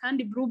biragoye,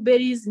 kandi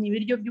blueberries ni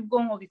ibiryo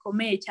by'ubwonko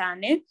bikomeye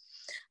cyane.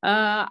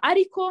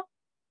 Ariko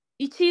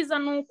icyiza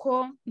ni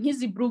uko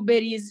nk'izi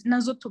blueberries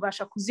nazo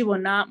tubasha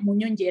kuzibona mu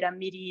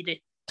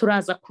nyongeramirire,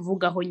 turaza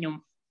kuvugaho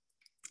nyuma.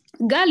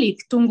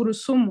 Garlic,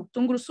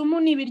 tungurusumu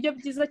ni ibiryo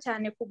byiza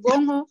cyane ku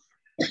bwonko,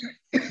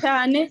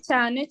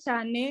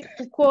 cyane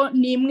kuko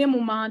ni imwe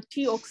mu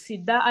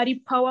antioxidant ari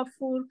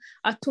powerful,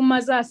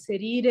 atuma za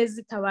serire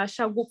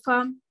zitabasha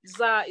gupfa,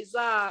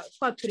 za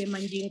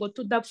twaturemangingo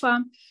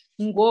tudapfa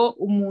ngo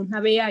umuntu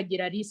abe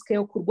yagira risk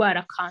yo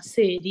kurwara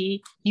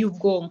kanseri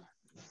y'ubwonko.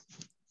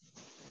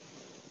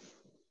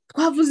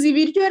 Twavuze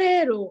ibiryo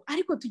rero,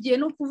 ariko tugiye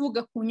no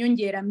kuvuga ku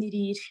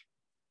nyongeramirire.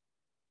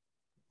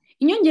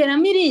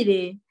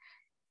 Inyongeramirire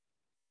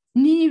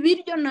ni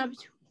ibiryo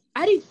nabyo,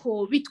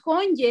 ariko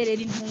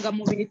bitwongerera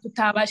intungamubiri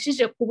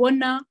tutabashije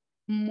kubona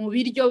mu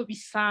biryo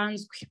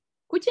bisanzwe.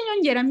 Kuki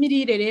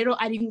inyongeramirire rero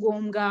ari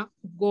ngombwa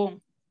ku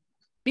bwonko?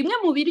 Bimwe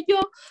mu biryo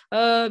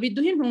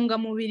biduha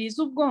intungamubiri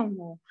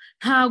z'ubwonko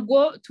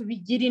ntago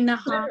tubigira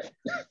inaha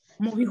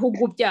mu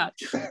bihugu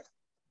byacu.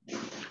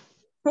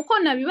 Nkuko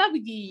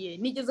nabibabwiye,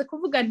 nigeze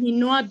kuvuga nti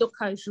noix de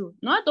cajou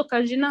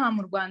inaha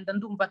mu Rwanda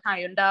ndumva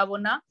ntayo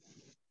ndabona.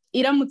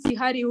 Iramutse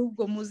ihari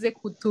ubwo muze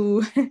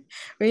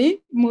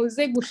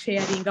muze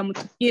gusharinga,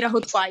 mutubwira aho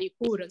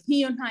twayikura.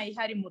 Nk'iyo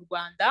ntayihari mu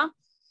Rwanda,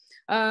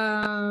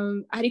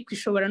 ariko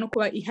ishobora no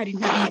kuba ihari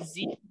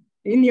ntabizi,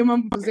 niyo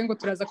mpamvu mvuze ngo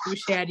turaza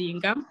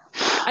kubisharinga.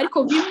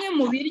 Ariko bimwe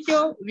mu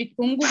biryo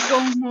bitunga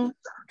ubwonko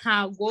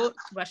ntago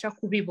tubasha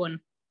kubibona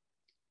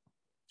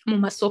mu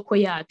masoko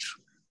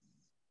yacu.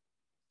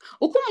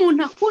 Uko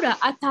umuntu akura,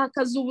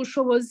 atakaza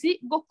ubushobozi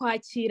bwo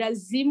kwakira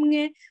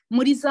zimwe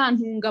muri za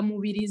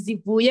ntungamubiri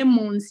zivuye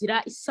mu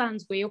nzira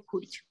isanzwe yo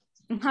kurya,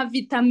 nka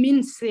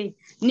vitamine C.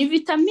 Ni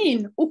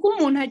vitamine uko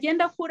umuntu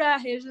agenda akura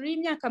hejuru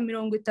y'imyaka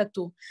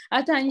 30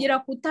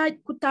 atangira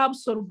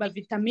kutabsorba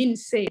vitamine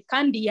C,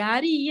 kandi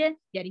yariye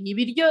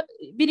ibiryo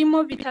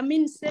birimo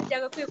vitamine C,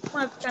 byagakwiye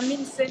kuba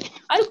vitamine C,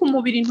 ariko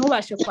umubiri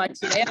ntubashe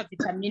kwakira ya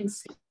vitamine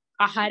C.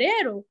 Aha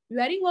rero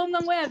biba ari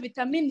ngombwa ngo ya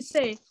vitamine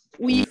C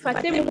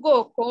uyifate mu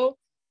bwoko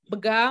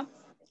bwa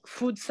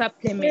food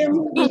supplement,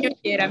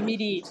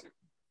 inyongeramirire.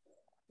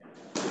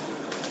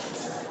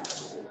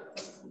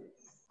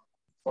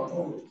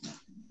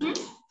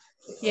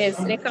 Yes,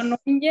 reka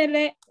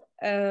nongere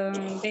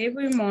ndebe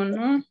uyu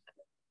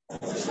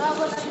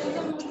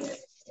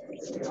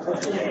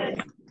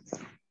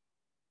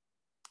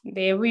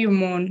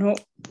muntu.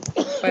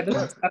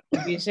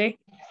 Badusakubije,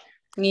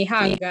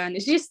 mwihangane.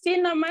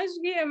 Justine,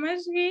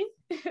 amajwi.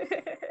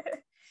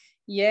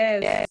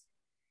 Yes.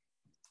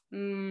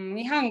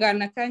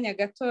 Mwihangane akanya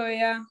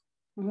gatoya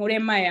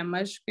nkurema aya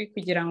majwi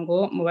kugira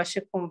ngo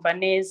mubashe kumva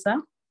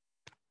neza.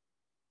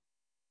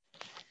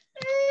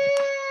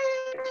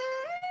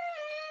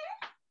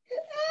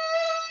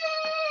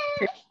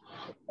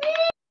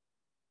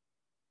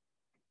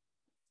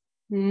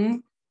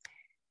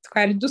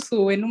 Twari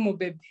dusuwe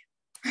n'umubebe.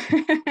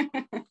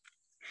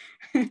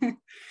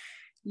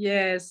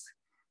 Yes.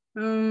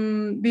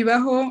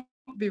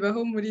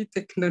 Bibaho muri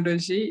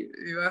tekinoloji,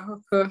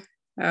 bibaho ko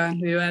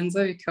abantu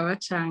bibanza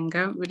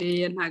bikabacanga,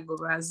 buriya ntago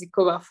bazi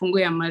ko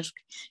bafunguye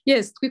amajwi.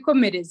 Yes,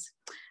 twikomereze.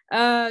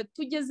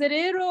 Tugeze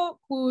rero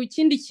ku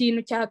kindi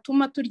kintu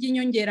cyatuma turya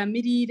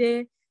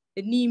inyongeramirire.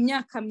 Ni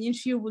imyaka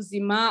myinshi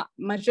y'ubuzima,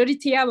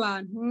 majority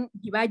y'abantu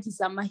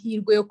ntibagize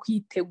amahirwe yo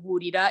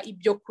kwitegurira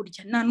ibyo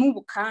kurya. Na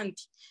n'ubu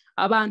kandi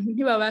abantu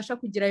ntibabasha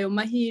kugira ayo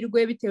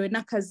mahirwe bitewe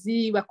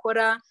n'akazi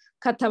bakora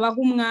katabaha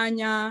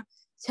umwanya,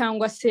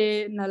 cyangwa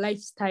se na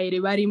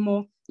lifestyle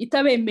barimo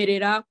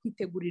itabemerera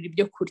kwitegurira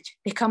ibyo kurya.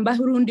 Reka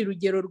mbahe urundi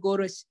rugero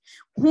rworoshye.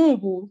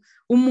 Nk'ubu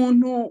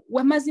umuntu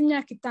wamaze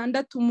imyaka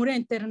 6 muri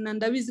interna,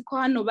 ndabizi ko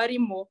hano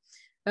barimo,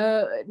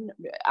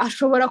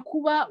 ashobora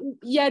kuba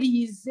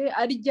yarize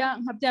arya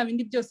nka bya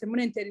bindi byose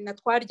muri interina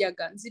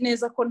twaryaga. Nzi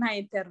neza ko nta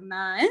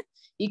interina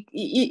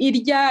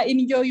irya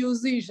indyo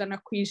yuzuye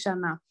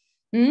 100%.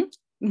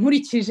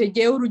 Nkurikije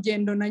jyewe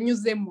urugendo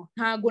nanyuzemo,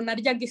 ntago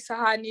naryaga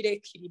isahani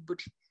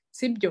irekiribure,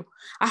 sibyo?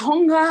 Aho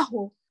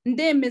ngaho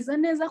ndemeza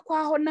neza ko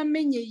aho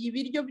namenyeye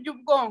ibiryo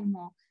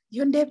by'ubwonko,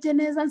 iyo ndebye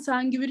neza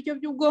nsanga ibiryo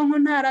by'ubwonko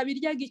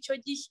ntarabiryaga icyo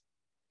gihe.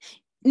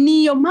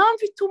 Niyo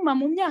mpamvu ituma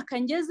mu myaka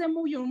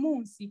ngezemo uyu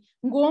munsi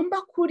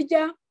ngomba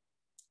kurya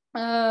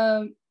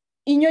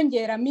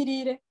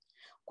inyongeramirire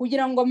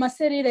kugira ngo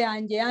amaserire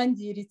yanjye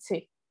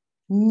yangiritse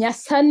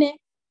nyasane,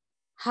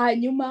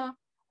 hanyuma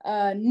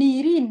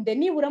nirinde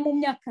nibura mu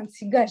myaka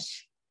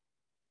nsigaje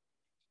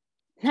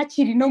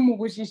ntakiri no mu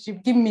bujiji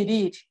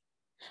bw'imirire,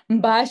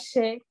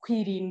 mbashe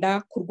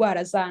kwirinda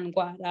kurwara za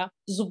ndwara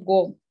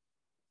z'ubwonko.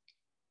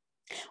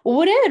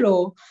 Ubu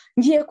rero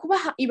ngiye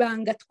kubaha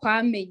ibanga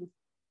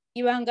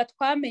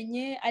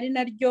twamenye ari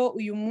naryo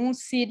uyu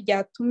munsi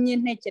ryatumye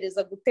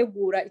ntekereza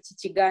gutegura iki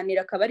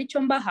kiganiro, akaba ari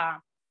cyo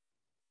mbaha.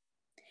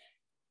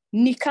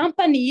 Ni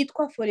company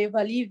yitwa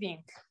Forever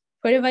Living.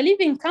 Forever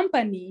Living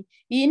Company,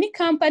 iyi ni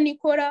company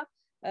ikora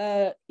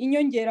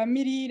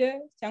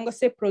inyongeramirire cyangwa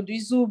se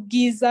produits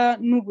z'ubwiza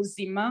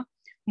n'ubuzima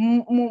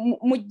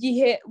mu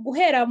gihe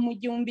guhera mu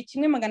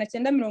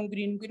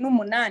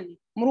 1978,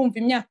 murumva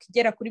imyaka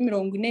igera kuri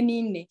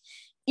 44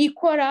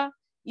 ikora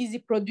izi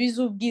produits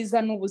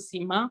z'ubwiza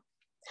n'ubuzima.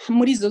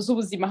 Muri izo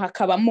z'ubuzima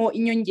hakabamo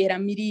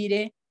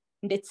inyongeramirire,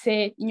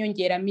 ndetse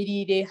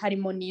inyongeramirire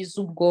harimo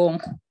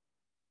n'iz'ubwonko.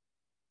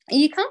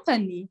 Iyi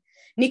company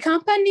ni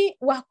company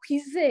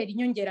wakwizera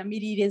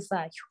inyongeramirire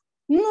zayo.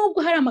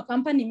 Nubwo hari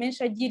amakampani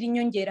menshi agira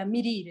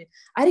inyongeramirire,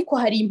 ariko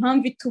hari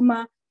impamvu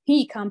ituma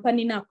nk'iyi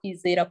company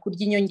nakwizera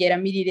kurya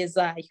inyongeramirire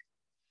zayo.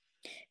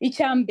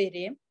 Icya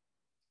mbere,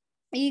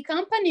 iyi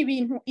company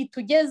ibintu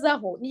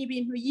itugezaho ni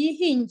ibintu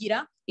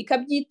yihingira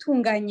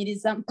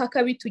ikabyitunganyiriza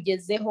mpaka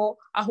bitugezeho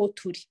aho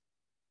turi.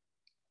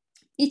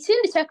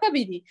 Ikindi cya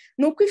kabiri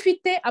ni uko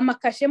ifite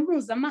amakashe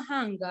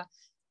mpuzamahanga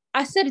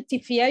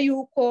aseritifiya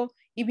yuko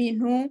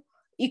ibintu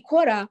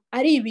ikora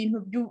ari ibintu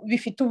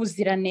bifite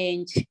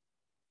ubuziranenge.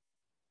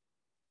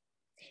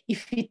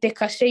 Ifite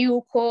kashe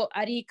yuko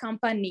ari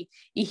company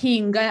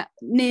ihinga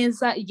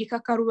neza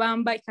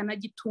igikakarubamba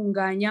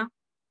ikanagitunganya.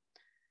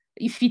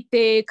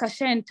 Ifite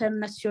kashe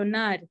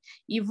international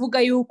ivuga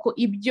yuko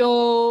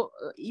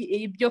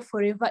ibyo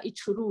Forever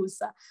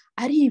icuruza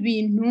ari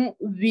ibintu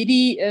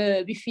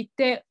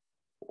bifite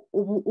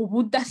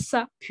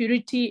ubudasa,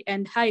 purity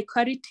and high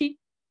quality.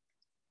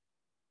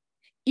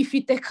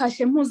 Ifite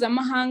kashe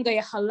mpuzamahanga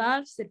ya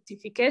halal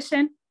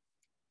certification.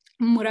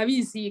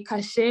 Murabizi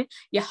kashe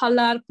ya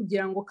halal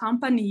kugira ngo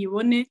company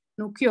yibone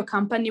nuko iyo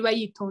company iba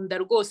yitonda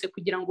rwose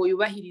kugira ngo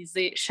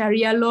yubahirize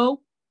Sharia law.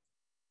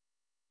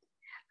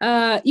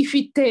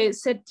 Ifite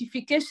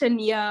certification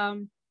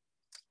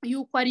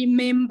yuko ari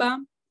member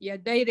ya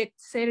Direct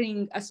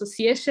Selling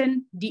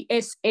Association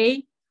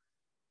DSA.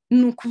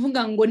 Ni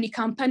ukuvuga ngo ni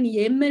company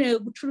yemerewe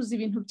gucuruza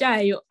ibintu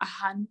byayo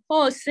ahantu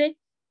hose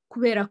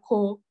kubera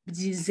ko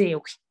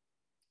byizewe.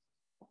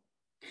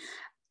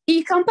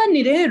 Iyi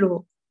company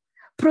rero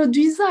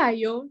produits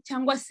zayo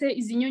cyangwa se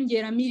izi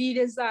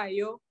nyongeramirire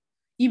zayo,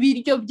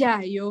 ibiryo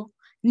byayo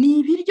ni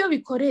ibiryo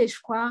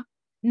bikoreshwa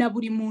na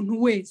buri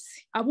muntu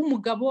wese,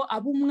 ab'umugabo,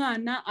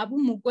 ab'umwana,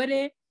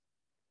 ab'umugore,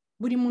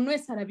 buri muntu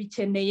wese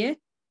arabikeneye.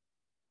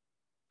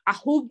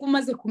 Ahubwo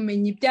umaze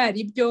kumenya ibyo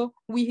ari byo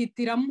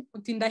wihitiramo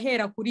uti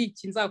ndahera kuri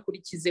iki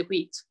nzakurikizeho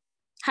iki.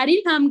 Hari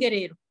intambwe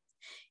rero,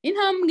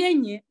 intambwe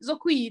enye zo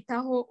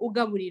kwiyitaho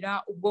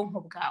ugaburira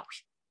ubwonko bwawe.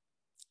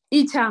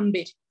 Icya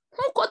mbere,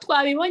 nk'uko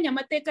twabibonye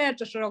amateka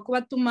yacu ashobora kuba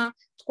atuma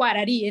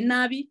twarariye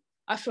nabi,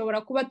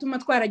 ashobora kuba atuma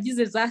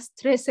twaragize za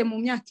stress mu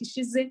myaka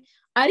ishize,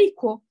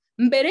 ariko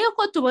mbere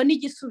yuko tubona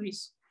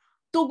igisubizo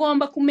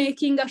tugomba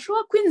kumekinga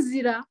sure ko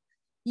inzira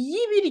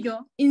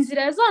y'ibiryo,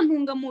 inzira ya za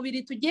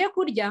ntungamubiri tugiye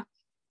kurya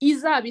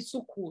izaba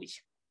isukuye.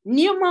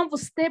 Niyo mpamvu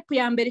step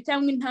ya mbere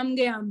cyangwa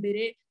intambwe ya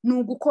mbere ni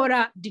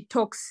ugukora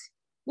detox.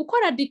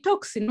 Gukora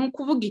detox ni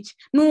ukuvuga iki?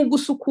 Ni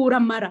ugusukura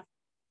amara.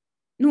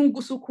 Ni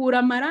ugusukura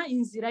amara,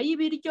 inzira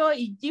y'ibiryo,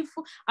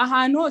 igifu,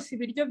 ahantu hose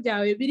ibiryo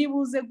byawe biri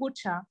buze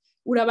guca,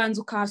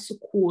 urabanza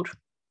ukahasukura.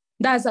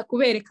 Ndaza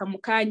kubereka mu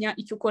kanya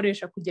icyo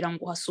ukoresha kugira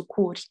ngo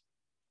uhasukure.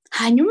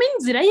 Hanyuma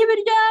inzira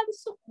y'ibiryo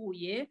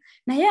yabisukuye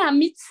na ya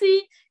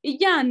mitsi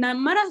ijyana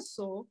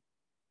amaraso,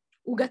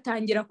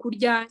 ugatangira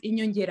kurya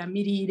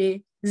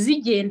inyongeramirire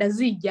zigenda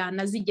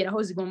zijyana zigera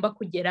aho zigomba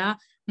kugera,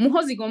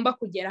 muho zigomba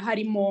kugera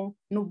harimo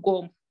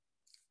n'ubwonko.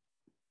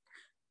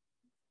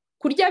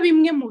 Kurya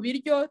bimwe mu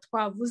biryo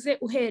twavuze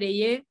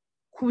uhereye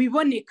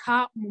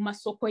kubiboneka mu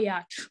masoko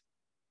yacu.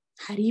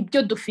 Hari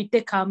ibyo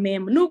dufite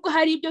kameme, nubwo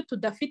hari ibyo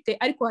tudafite,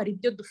 ariko hari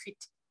ibyo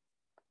dufite.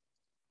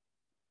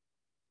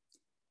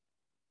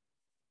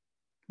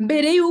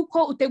 Mbere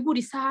yuko utegura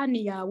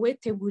isahani yawe,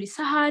 tegura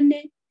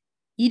isahane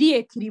iri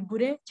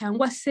ekiribure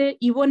cyangwa se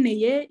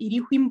iboneye,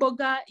 iriho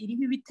imboga,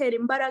 iriho ibitera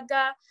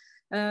imbaraga,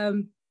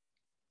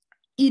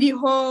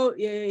 iriho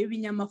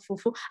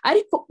ibinyamafufu,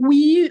 ariko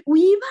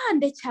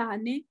wibande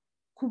cyane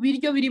ku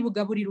biryo biri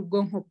bugaburira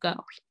ubwonko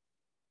bwawe.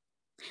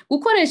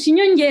 Gukoresha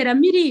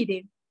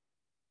inyongeramirire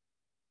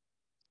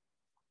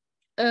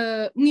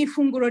mu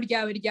ifunguro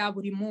ryawe rya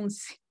buri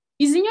munsi.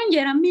 Izi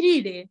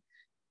nyongeramirire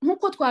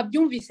nk'uko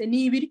twabyumvise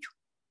ni ibiryo.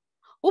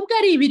 Ubwo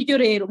ari ibiryo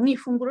rero mu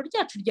ifunguro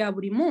ryacu rya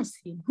buri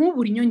munsi,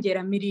 ntubure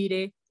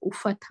inyongeramirire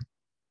ufata.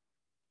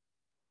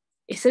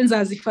 Ese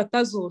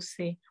nzazifata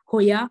zose?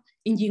 Hoya,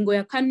 ingingo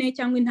ya 4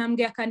 cyangwa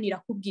intambwe ya 4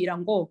 irakubwira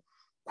ngo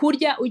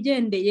kurya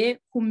ugendeye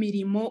ku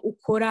mirimo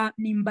ukora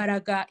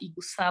n'imbaraga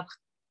igusaba.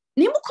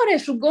 Niba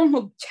ukoresha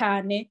ubwonko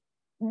cyane,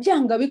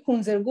 byanga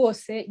bikunze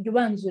rwose, jya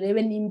ubanza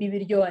urebe nimba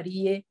ibiryo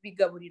wariye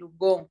bigaburira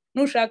ubwonko.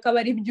 Nushaka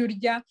bari byo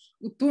urya,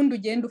 utundi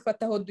ugenda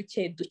ufataho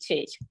duke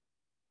dukeya,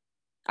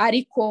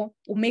 ariko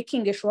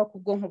umakinge sure ko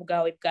ubwonko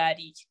bwawe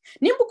bwariye.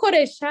 Nimba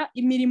ukoresha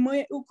imirimo,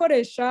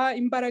 ukoresha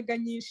imbaraga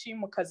nyinshi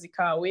mu kazi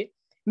kawe,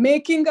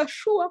 making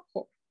sure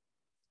ko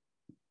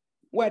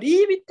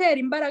wariye ibitera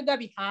imbaraga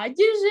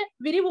bihagije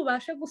biri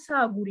bubashe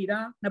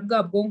gusagurira na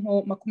bwa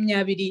bwonko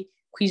 20%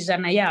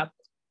 yabwo.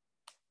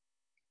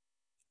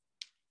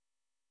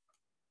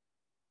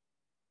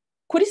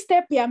 Kuri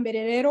step ya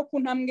mbere rero, ku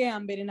ntambwe ya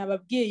mbere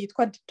nababwiye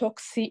yitwa detox,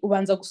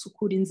 ubanza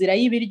gusukura inzira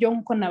y'ibiryo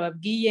nk'uko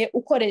nababwiye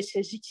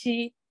ukoresheje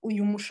iki?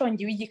 Uyu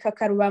mushongi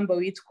w'igikakarubamba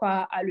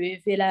witwa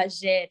aloe vera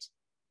gel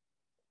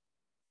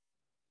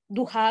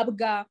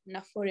duhabwa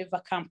na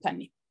Forever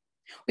Company.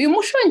 Uyu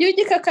mushongi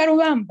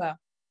w'igikakarubamba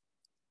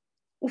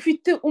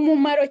ufite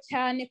umumaro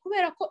cyane,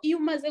 kubera ko iyo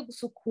umaze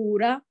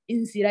gusukura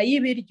inzira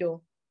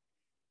y'ibiryo,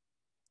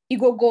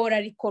 igogora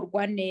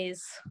rikorwa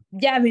neza.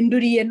 Bya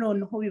binduriye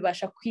noneho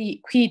bibasha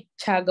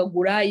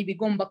kwicagagura,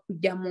 ibigomba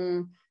kujya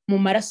mu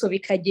maraso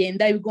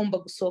bikagenda, ibigomba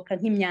gusohoka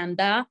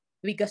nk'imyanda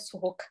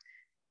bigasohoka.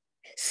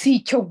 Si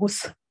icyo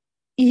gusa,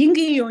 iyi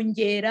ngiyi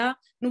yongera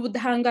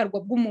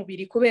n'ubudahangarwa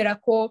bw'umubiri, kubera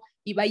ko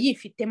iba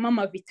yifitemo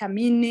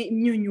amavitamine,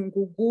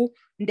 imyunyungugu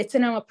ndetse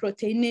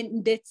n'amaproteine,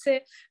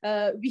 ndetse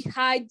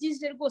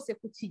bihagije rwose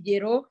ku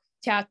kigero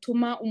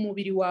cyatuma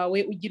umubiri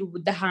wawe ugira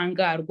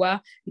ubudahangarwa,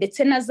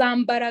 ndetse na za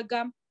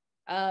mbaraga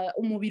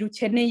umubiri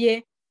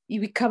ukeneye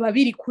bikaba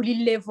biri kuri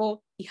level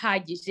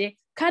ihagije,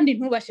 kandi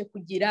ntubashe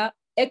kugira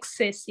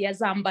excess ya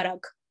za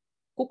mbaraga,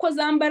 kuko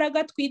za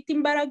mbaraga twita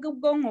imbaraga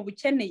ubwonko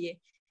bukeneye,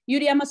 iyo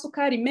uriye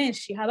amasukari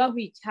menshi habaho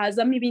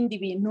hazamo ibindi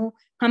bintu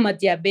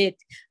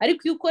nk'amadiyabete.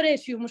 Ariko iyo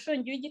ukoresha uyu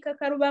mushongi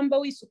w'igikakarubamba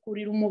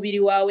wisukurira umubiri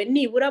wawe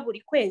nibura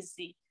buri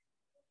kwezi,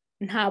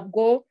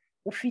 ntabwo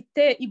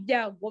ufite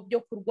ibyago byo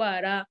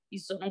kurwara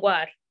izo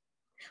ndwara.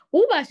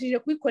 Ubashije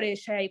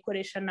kuyikoresha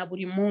yayikoresha na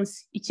buri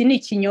munsi. Iki ni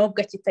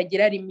ikinyobwa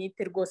kitagira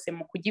limite rwose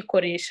mu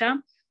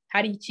kugikoresha.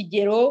 Hari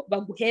ikigero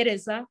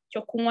baguhereza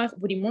cyo kunywa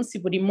buri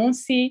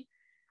munsi,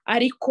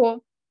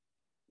 ariko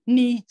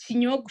ni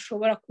ikinyobwa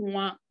ushobora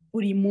kunywa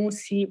buri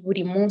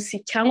munsi,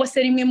 cyangwa se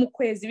rimwe mu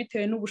kwezi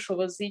bitewe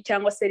n'ubushobozi,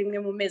 cyangwa se rimwe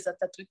mu mezi 3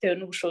 bitewe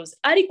n'ubushobozi,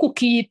 ariko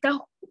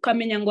ukiyitaho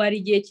ukamenya ngo hari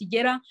igihe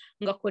kigera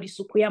ngakora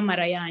isuku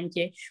y'amara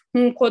yanjye,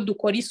 nk'uko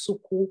dukora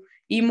isuku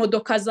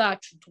y'imodoka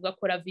zacu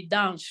tugakora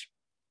vidange.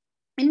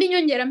 Indi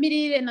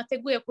nyongeramirire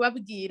nateguye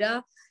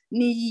kubabwira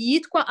ni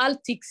yitwa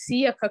Altix,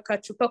 aka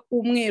kacupa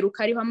k'umweru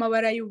kariho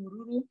amabara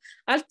y'ubururu.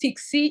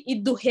 Altix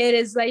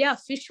iduhereza ya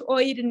fish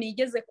oil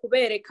nigeze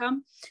kubereka,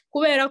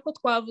 kubera ko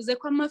twavuze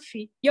ko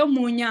amafi yo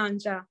mu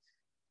nyanja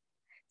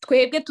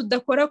twebwe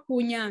tudakora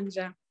ku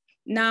nyanja,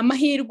 ni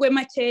amahirwe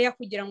makeya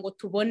kugira ngo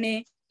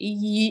tubone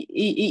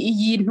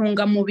iyi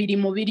ntungamubiri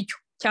mu biryo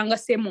cyangwa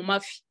se mu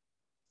mafi.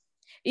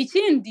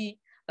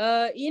 Ikindi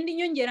iyindi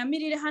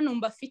nyongeramirire hano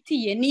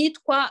mbafitiye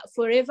nitwa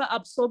Forever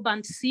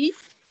Absorbent C,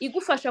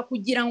 igufasha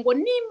kugira ngo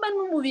nimba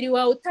n'umubiri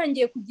wawe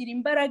utangiye kugira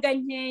imbaraga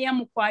nkeya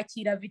mu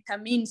kwakira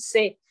vitamine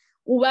C,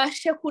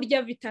 ubashe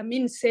kurya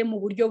vitamine C mu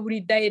buryo buri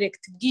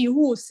direct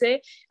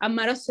bwihuse,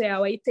 amaraso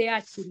yawe ahite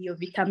yakira iyo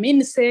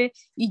vitamine C,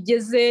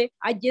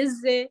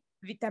 ageze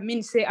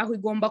vitamine C aho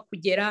igomba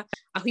kugera,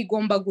 aho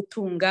igomba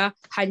gutunga,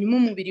 hanyuma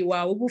umubiri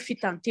wawe uba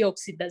ufite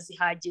antioxidants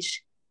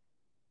zihagije.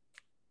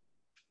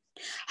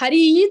 Hari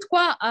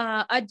iyitwa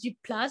Agi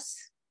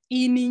Plus.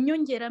 Iyi ni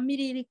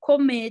inyongeramirire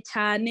ikomeye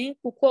cyane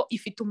kuko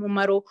ifite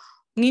umumaro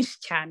mwinshi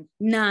cyane.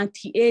 Ni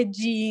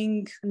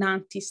anti-aging, ni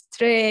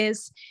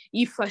anti-stress,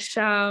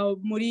 ifasha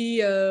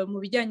mu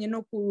bijyanye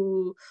no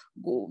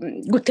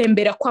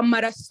gutembera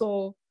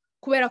kw'amaraso,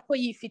 kubera ko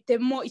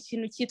yifitemo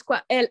ikintu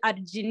cyitwa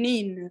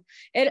L-arginine.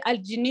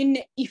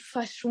 L-arginine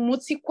ifasha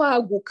umutsi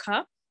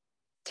kwaguka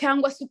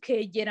cyangwa se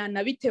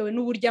ukegerana bitewe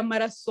n'uburyo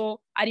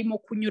amaraso arimo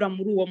kunyura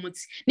muri uwo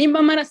mutsi. Nimba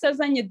amaraso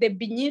azanye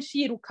debi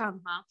nyinshi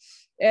yirukanka,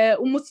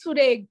 umutsi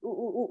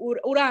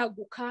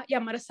uraguka,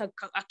 y'amaraso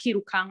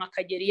akirukanka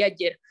akagera iyo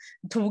agera.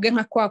 Tuvuge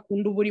nka kwa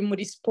kundi uba uri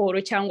muri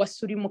siporo cyangwa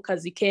se uri mu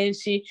kazi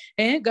kenshi,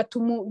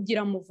 gatuma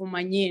ugira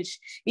muvuma nyinshi.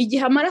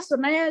 Igihe amaraso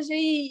nayo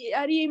yaje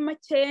ari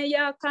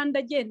makeya kandi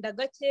agenda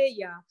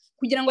gakeya,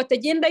 kugira ngo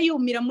atagenda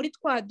yumira muri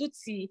twa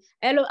dutsi,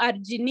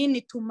 L-arginine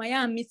ituma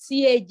ya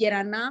mitsi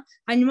yegerana,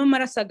 hanyuma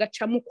amaraso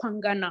agacamo uko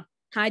angana,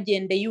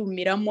 ntagende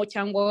yumiramo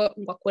cyangwa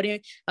ngo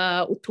akore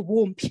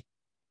utubumbi.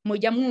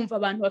 mujya mwumva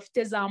abantu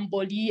bafite za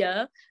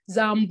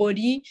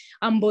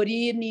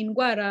amboli ni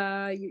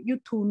indwara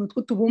y'utuntu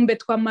tw'utubumbe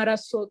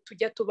tw'amaraso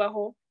tujya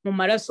tubaho mu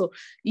maraso.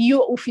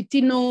 Iyo ufite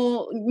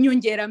ino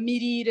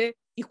nyongeramirire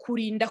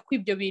ikurinda ko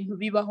ibyo bintu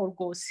bibaho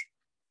rwose.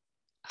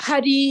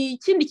 Hari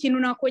ikindi kintu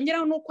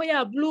nakongeraho nuko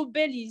ya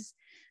blueberries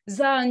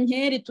za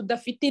nkeri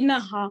tudafite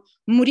inaha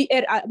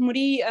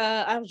muri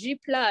RG+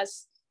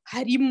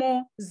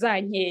 harimo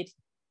za nkeri.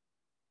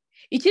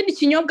 Ikindi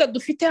kinyobwa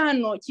dufite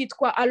hano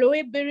cyitwa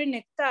aloe berry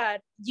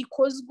nectar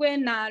gikozwe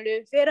na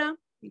aloe vera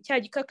cya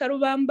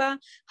gikakarubamba,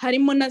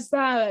 harimo na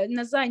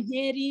za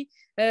nkeri,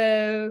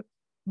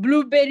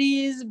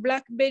 blueberries,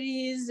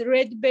 blackberries,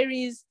 red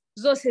berries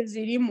zose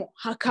zirimo,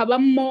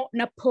 hakabamo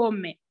na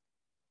pome,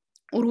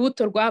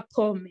 urubuto rwa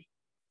pome.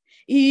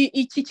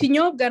 Iki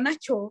kinyobwa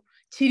nacyo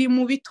kiri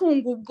mu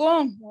bitunga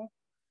ubwonko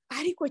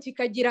ariko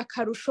kikagira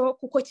akarusho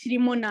kuko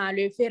kirimo na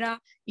aloe vera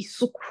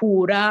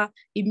isukura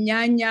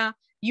imyanya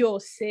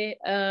yose.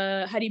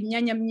 Hari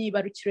imyanya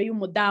myibarukiro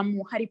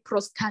y'umudamu, hari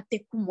prostate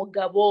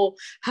k'umugabo,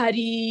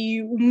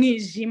 hari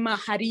umwijima,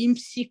 hari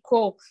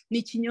impyiko. Ni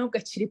ikinyobwa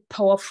kiri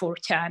powerful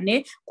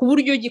cyane ku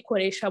buryo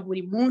gikoresha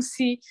buri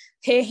munsi,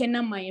 hehe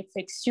n'ama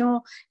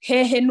infection,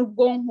 hehe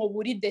n'ubwonko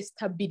buri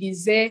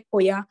destabilize.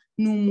 Oya,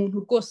 ni umuntu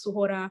rwose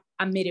uhora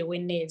amerewe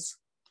neza.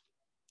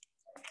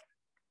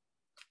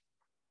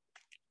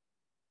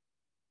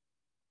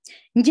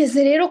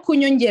 Ngeze rero ku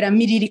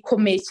nyongeramirire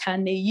ikomeye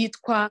cyane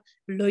yitwa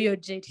royal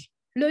jelly.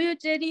 Royal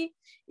jelly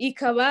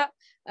ikaba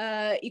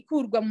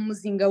ikurwa mu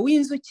muzinga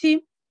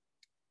w'inzuki,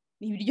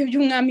 ni ibiryo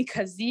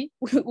by'umwamikazi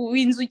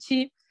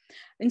w'inzuki.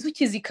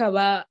 Inzuki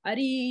zikaba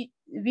ari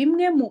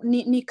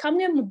ni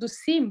kamwe mu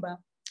dusimba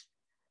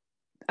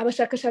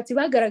abashakashatsi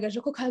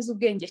bagaragaje ko kazi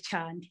ubwenge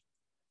cyane,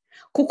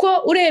 kuko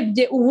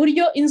urebye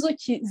uburyo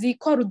inzuki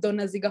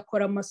zikorudona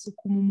zigakora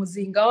amasuku mu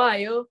muzinga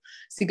wayo,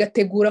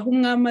 zigategura aho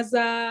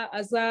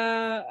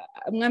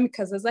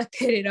umwamikazi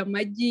azaterera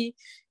amagi.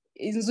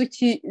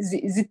 Inzuki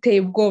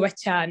ziteye ubwoba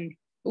cyane.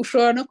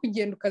 Ushobora no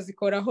kugenda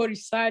ukazikoraho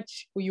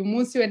research uyu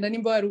munsi, wenda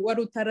nimba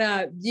wari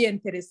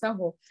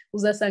utarabyiyenteresaho,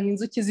 uzasanga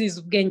inzuki zizi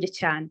ubwenge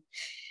cyane.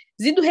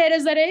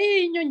 Ziduhereza rero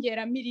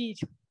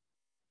inyongeramirire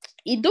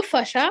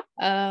idufasha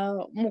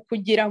mu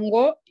kugira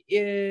ngo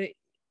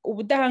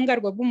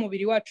ubudahangarwa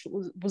bw'umubiri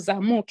wacu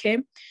buzamuke.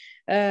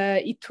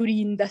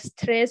 Iturinda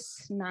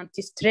stress na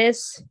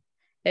anti-stress,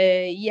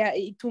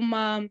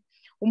 ituma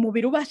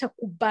umubiri ubasha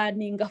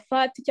kubaninga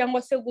fat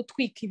cyangwa se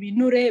gutwika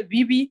ibinure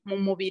bibi mu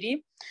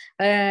mubiri.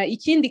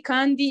 Ikindi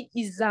kandi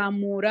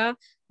izamura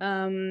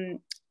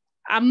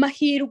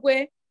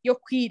amahirwe yo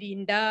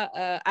kwirinda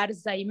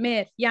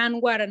Alzheimer, ya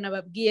ndwara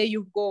nababwiye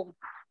y'ubwonko,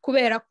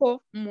 kubera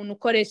ko umuntu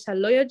ukoresha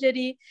royal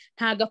jelly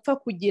ntagapfa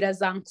kugira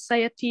za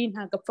anxiety,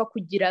 ntagapfa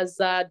kugira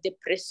za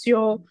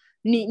depression.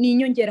 Ni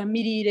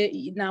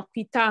inyongeramirire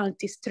nakwita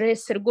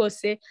anti-stress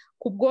rwose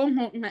ku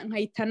bwonko,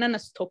 nkahitana na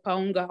stop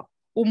aho ngaho.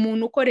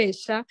 Umuntu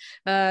ukoresha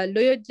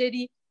royal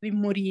jelly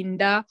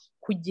bimurinda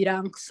kugira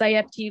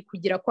anxiety,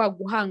 kugira kwa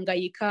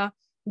guhangayika,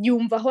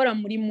 yumva ahora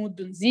muri mood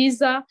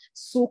nziza.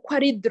 Si uko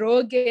ari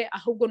droge,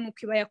 ahubwo nuko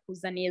iba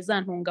yakuzaniye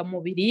za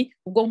ntungamubiri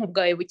ubwonko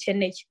bwawe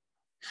bukeneye.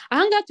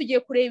 Ahangaha tugiye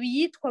kureba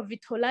iyitwa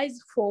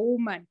Vitalize for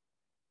Woman.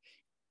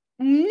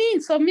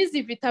 Ninsoma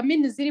izi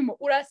vitamini zirimo,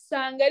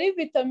 urasanga ari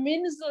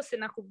vitamini zose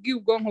nakubwiye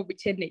ubwonko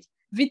bukeneye.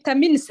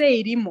 Vitamini C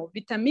irimo,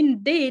 vitamini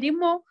D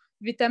irimo,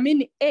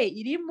 vitamini E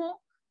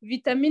irimo,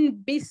 vitamini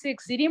B6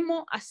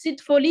 irimo,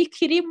 acid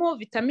folic irimo,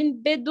 vitamini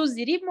B12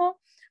 irimo,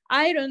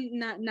 iron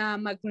na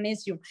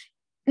magnesium.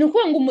 Ni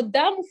ukuvuga ngo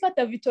umudamu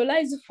ufata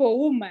Vitalize for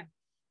Woman,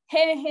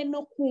 hehe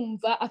no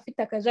kumva afite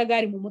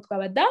akajagari mu mutwe.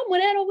 Abadamu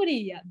rero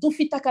buriya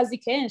dufite akazi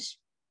kenshi,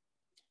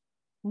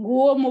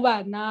 nguwo mu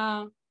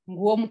bana,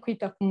 nguwo mu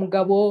kwita ku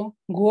mugabo,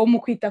 nguwo mu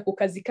kwita ku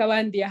kazi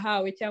k'abandi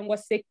yahawe cyangwa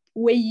se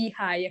we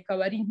yihaye,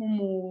 akaba ari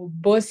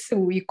nk'umubosi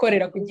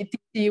wikorera ku giti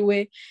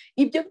cyiwe.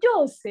 Ibyo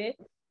byose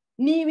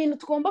ni ibintu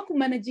tugomba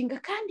kumanaginga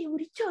kandi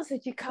buri cyose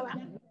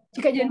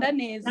kikagenda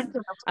neza.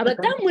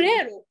 Abadamu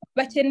rero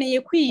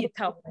bakeneye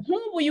kwiyitaho.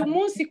 Nk'ubu uyu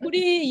munsi kuri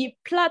iyi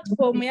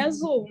platform ya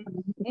Zoom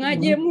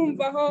mwagiye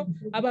mwumvaho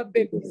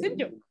ababebe,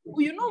 sibyo?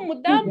 Uyu ni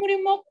umudamu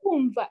urimo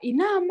kumva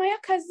inama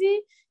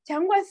y'akazi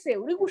cyangwa se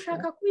uri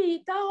gushaka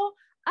kwiyitaho,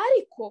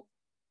 ariko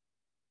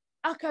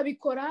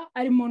akabikora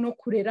arimo no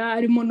kurera,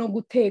 arimo no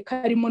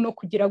guteka, arimo no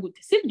kugira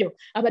gute, sibyo?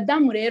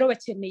 Abadamu rero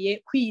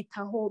bakeneye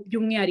kwiyitaho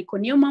by'umwihariko.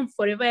 Niyo mpamvu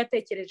Forever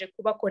yatekereje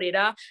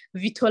kubakorera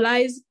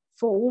Vitalize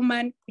for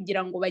Woman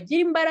kugira ngo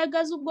bagire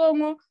imbaraga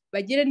z'ubwonko,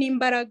 bagire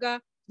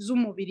n'imbaraga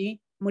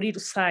z'umubiri muri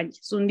rusange,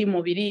 z'undi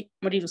mubiri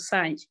muri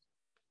rusange.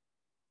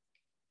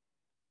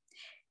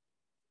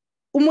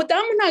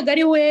 Umudamu ntabwo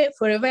ari we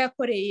Forever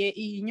yakoreye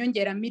iyi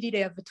nyongeramirire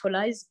ya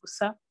Vitalize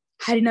gusa,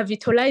 hari na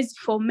Vitalize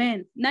for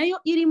Men, nayo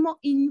irimo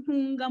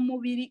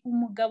intungamubiri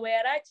umugabo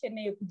yari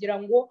akeneye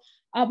kugira ngo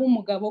abe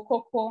umugabo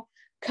koko,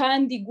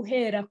 kandi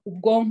guhera ku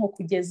bwonko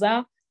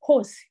kugeza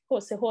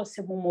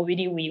hose mu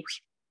mubiri wiwe.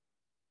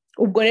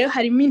 Ubwo rero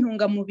harimo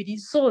intungamubiri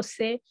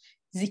zose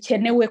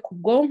zikenewe ku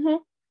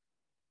bwonko,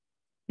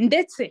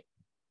 ndetse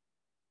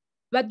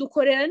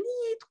badukorera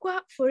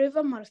n'iyitwa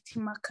Forever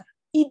Multimaka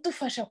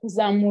idufasha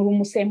kuzamura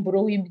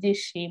umusemburo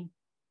w'ibyishimo.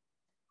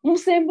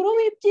 Umusemburo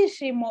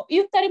w'ibyishimo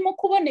iyo utarimo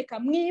kuboneka,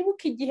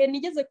 mwibuke igihe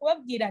nigeze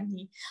kubabwira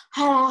nti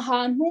hari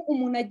ahantu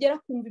umuntu agera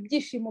kumva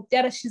ibyishimo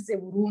byarashize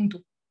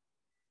burundu.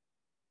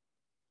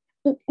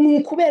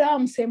 Kubera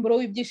umusemburo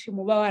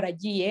w'ibyishimo uba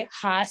waragiye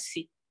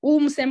hasi. Uwo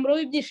musemburo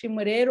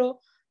w'ibyishimo rero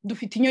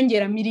dufite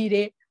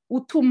inyongeramirire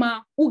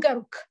utuma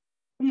ugaruka,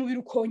 umubiri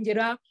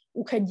ukongera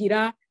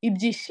ukagira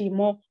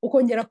ibyishimo,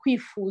 ukongera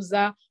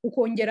kwifuza,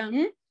 ukongera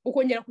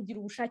kugira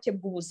ubushake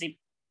bw'ubuzima.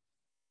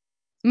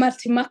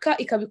 Multimaka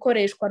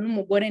ikabikoreshwa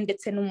n'umugore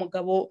ndetse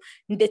n'umugabo,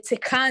 ndetse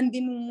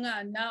kandi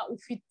n'umwana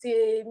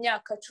ufite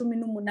imyaka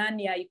 18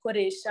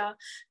 yayikoresha.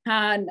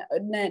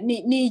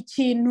 Ni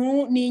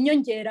ikintu, ni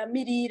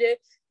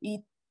inyongeramirire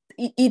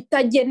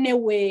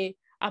itagenewe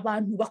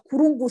abantu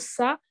bakuru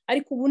gusa,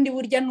 ariko ubundi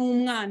burya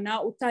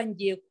n'umwana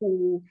utangiye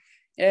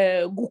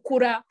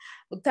gukura,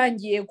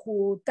 utangiye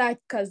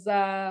gutakaza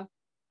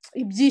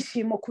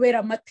ibyishimo kubera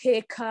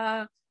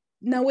amateka,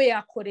 nawe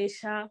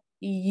yakoresha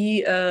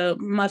iyi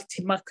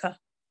Multimaka.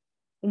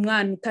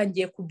 Umwana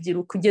utangiye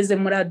kubyiruka ugeze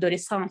muri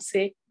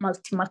adolescence,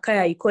 Multimaka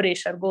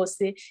yayikoresha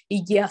rwose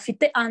igihe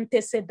afite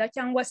antecedent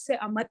cyangwa se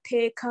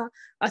amateka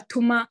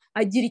atuma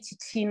agira iki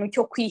kintu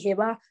cyo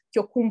kwiheba,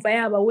 cyo kumva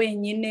yaba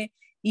wenyine.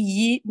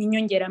 Iyi ni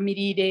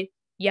inyongeramirire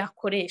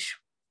yakoresha.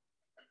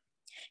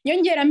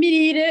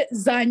 Inyongeramirire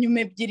za nyuma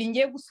ebyiri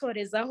ngiye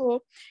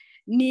gusorezaho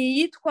ni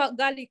yitwa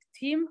garlic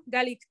team.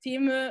 Garlic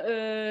team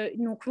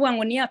ni ukuvuga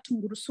ngo ni ya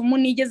tungurusumu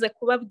nigeze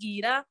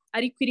kubabwira,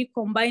 ariko iri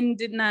combined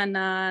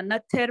na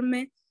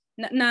terme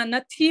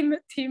na team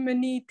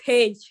ni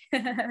tey.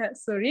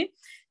 Sorry,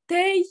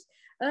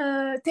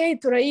 tey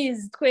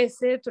turayizi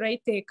twese,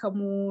 turayiteka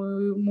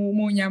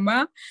mu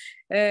nyama,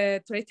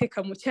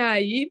 turayiteka mu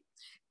cyayi.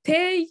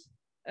 Tey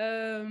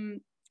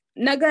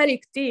na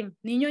garlic team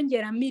ni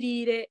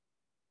inyongeramirire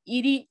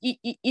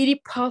iri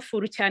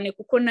powerful cyane,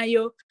 kuko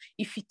nayo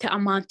ifite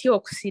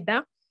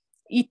antioxidant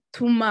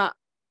ituma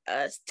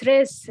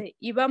stress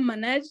iba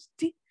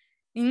managed,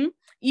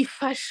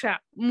 ifasha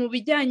mu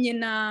bijyanye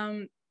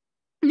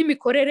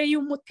n'imikorere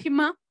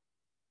y'umutima,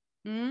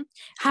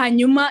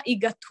 hanyuma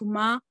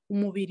igatuma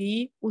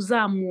umubiri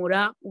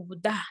uzamura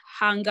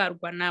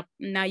ubudahangarwa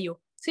nayo,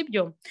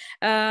 sibyo?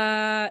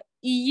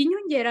 Iyi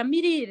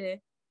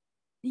nyongeramirire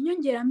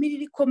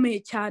inyongeramirire ikomeye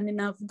cyane.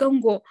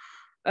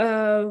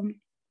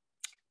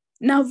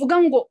 Navuga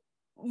ngo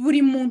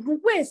buri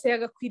muntu wese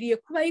yagakwiriye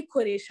kuba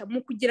ayikoresha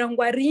mu kugira ngo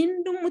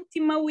arinde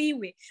umutima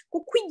wiwe,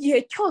 kuko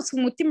igihe cyose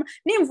umutima,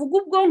 nimvuga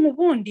ubwonko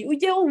ubundi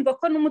ujye wumva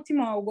ko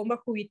n'umutima wawe ugomba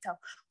kuwitaho,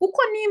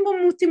 kuko nimba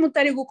umutima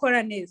utari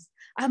gukora neza,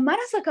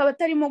 amaraso akaba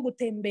atarimo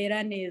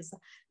gutembera neza,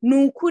 ni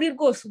ukuri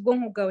rwose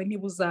ubwonko bwawe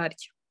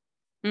ntibuzarya.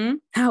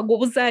 Ntabwo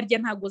buzarya,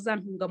 ntabwo za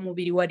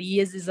ntungamubiri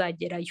wariye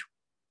zizagerayo.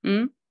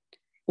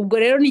 Ubwo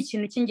rero ni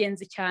ikintu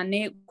cy'ingenzi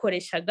cyane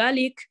gukoresha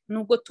garlic.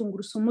 Nubwo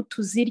tungurusumu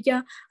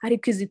tuzirya,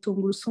 ariko izi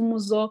tungurusumu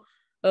zo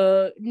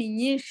ni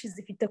nyinshi,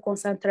 zifite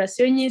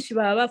concentration nyinshi,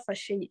 baba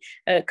bafashe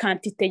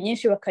quantité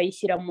nyinshi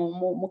bakayishyira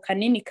mu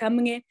kanini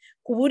kamwe,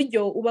 ku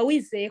buryo uba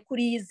wizeye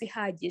kuri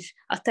izihagije,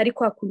 atari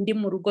kwa kundi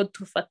mu rugo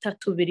tufata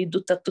 2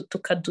 3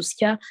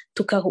 tukadusya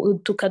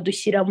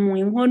tukadushyira mu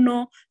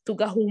inkono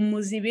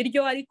tugahumuza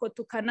ibiryo, ariko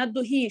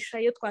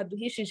tukanaduhisha. Iyo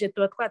twaduhishije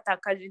tuba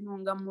twatakaje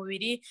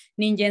intungamubiri.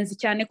 Ni ingenzi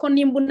cyane ko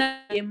nimba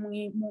unaye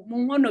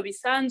mu nkono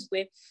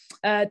bisanzwe,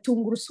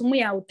 tungurusumu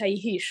yawe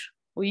utayihisha,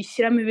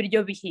 uyishyiramo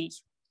ibiryo bihiye.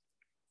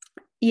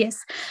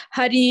 Yes,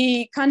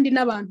 hari kandi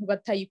n'abantu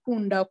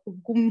batayikunda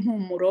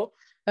kubw'impumuro,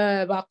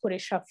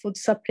 bakoresha food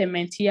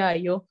supplement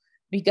yayo,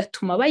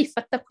 bigatuma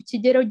bayifata ku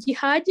kigero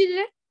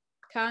gihagije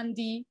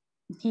kandi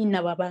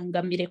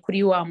ntinababangamire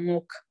kuri wa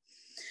mwuka.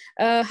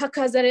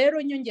 Hakaza rero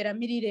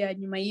inyongeramirire ya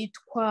nyuma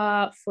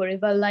yitwa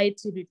Forever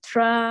Light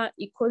Ultra,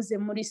 ikoze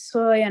muri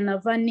soya na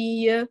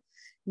vanille.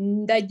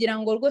 Ndagira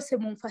ngo rwose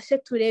mumfashe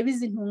turebe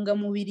izi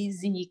ntungamubiri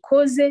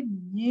ziyikoze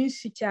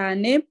nyinshi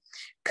cyane,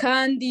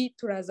 kandi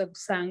turaza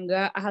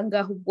gusanga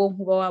ahangaha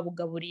ubwonko uba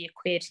wabugaburiye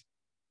kweri.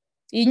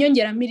 Iyi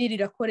nyongeramirire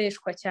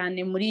irakoreshwa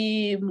cyane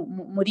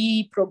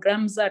muri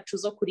porogaramu zacu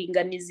zo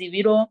kuringaniza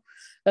ibiro,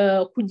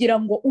 kugira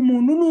ngo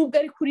umuntu nubwo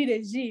ari kuri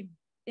regime,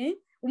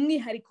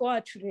 umwihariko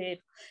wacu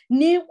rero,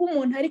 nibwo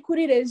umuntu ari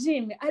kuri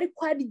regime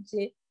ariko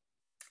arye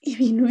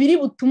ibintu biri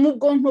butume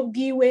ubwonko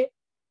bwiwe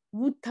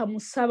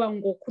butamusaba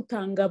ngo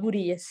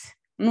kutangaburiye se,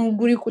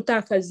 nubwo uri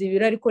kutakaza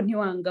ibiro ariko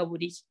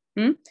ntiwangaburiye.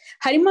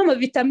 Harimo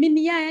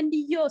amavitamini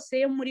yandi yose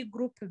yo muri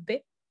groupe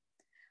B,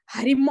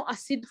 harimo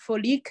acide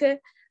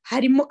folique,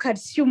 harimo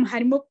calcium,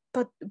 harimo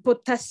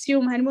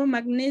potassium, harimo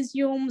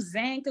magnesium,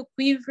 zinc,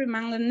 cuivre,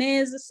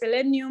 manganese,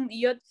 selenium,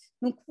 iode.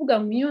 Ni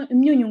ukuvuga ngo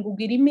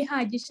imyunyungugu irimo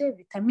ihagije,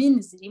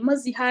 vitamini zirimo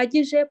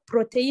zihagije,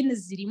 proteine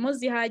zirimo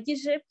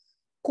zihagije,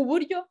 ku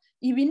buryo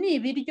ibi ni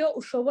ibiryo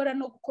ushobora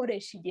no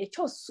gukoresha igihe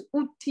cyose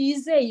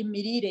utizeye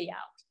imirire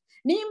yawe.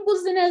 Nimba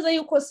uzi neza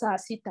yuko saa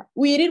sita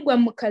wirirwa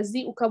mu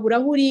kazi ukabura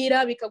aho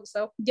urira,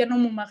 bikagusaba kujya no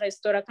mu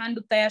maresitora kandi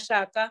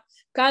utayashaka,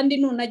 kandi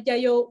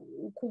nunajyayo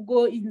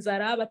kubwo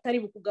inzara batari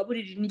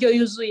bukugaburira indyo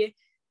yuzuye,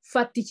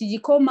 fata iki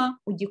gikoma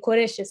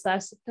ugikoreshe saa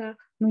sita,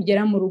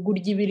 nugera mu rugo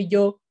urya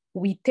ibiryo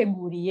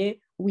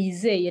witeguriye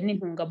wizeye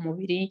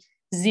n'intungamubiri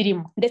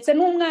zirimo. Ndetse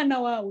n'umwana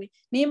wawe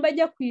nimba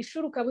ajya ku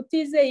ishuri ukaba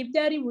utizeye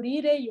ibyo ari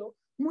burireyo,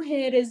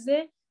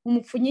 muhereze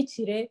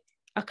umupfunyikire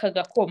aka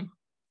gakoma,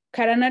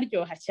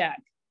 karanaryoha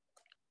cyane.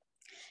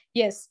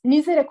 Yes,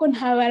 nizere ko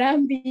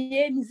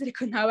ntabarambiye, nizere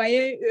ko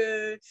ntabaye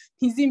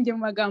ntizimbye mu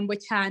magambo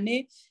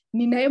cyane.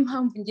 Ni nayo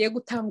mpamvu ngiye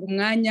gutanga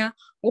umwanya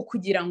wo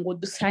kugira ngo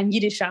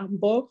dusangire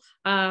ijambo,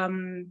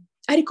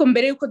 ariko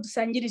mbere yuko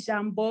dusangira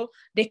ijambo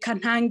reka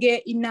ntange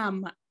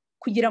inama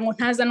kugira ngo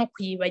ntaza no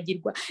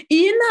kuyibagirwa.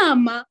 Iyi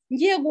nama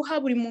ngiye guha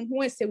buri muntu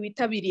wese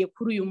witabiriye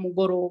kuri uyu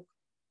mugoroba.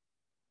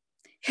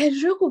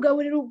 Hejuru yo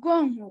kugaburira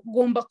ubwonko,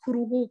 ugomba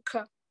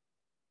kuruhuka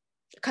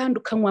kandi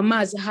ukanywa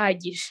amazi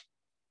ahagije.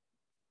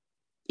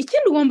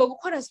 Ikindi ugomba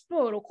gukora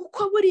siporo,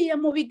 kuko buriya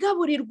mu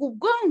bigaburirwa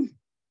ubwonko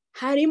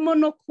harimo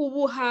no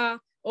kubuha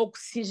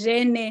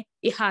oxygene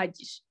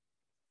ihagije.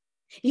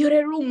 Iyo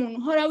rero umuntu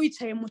uhora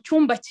wicaye mu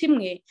cyumba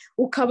kimwe,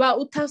 ukaba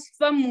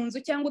utava mu nzu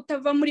cyangwa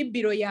utava muri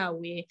biro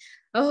yawe,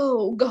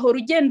 ugahora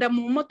ugenda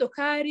mu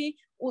modokari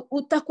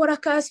utakora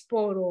ka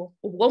siporo,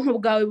 ubwonko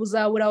bwawe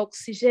buzabura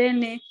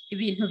oxygene,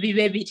 ibintu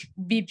bibe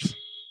bibi.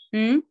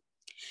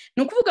 Ni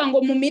ukuvuga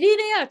ngo mu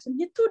mirire yacu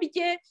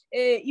ntiturye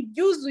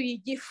ibyuzuye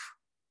igifu,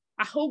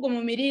 ahubwo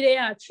mu mirire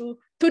yacu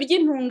turya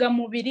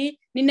intungamubiri.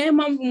 Ni nayo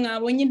mpamvu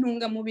mwabonye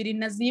intungamubiri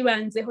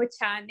nazibanzeho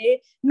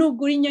cyane.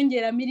 Nugura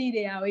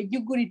inyongeramirire yawe, jya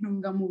ugura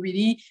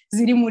intungamubiri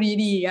ziri muri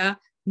iriya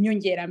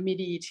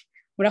nyongeramirire.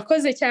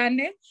 Murakoze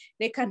cyane.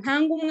 Reka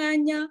ntanga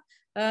umwanya,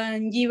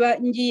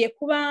 ngiye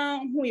kuba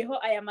nkuyeho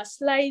aya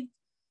maslide,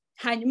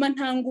 hanyuma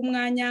ntanga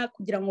umwanya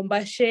kugira ngo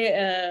mbashe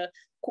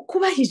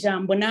kubaha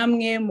ijambo,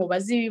 namwe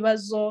mubaze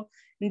ibibazo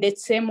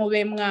ndetse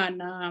mube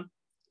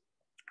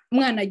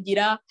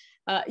mwanagira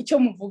icyo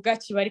muvuga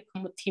kibari ku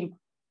mutima.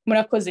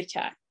 Murakoze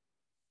cyane.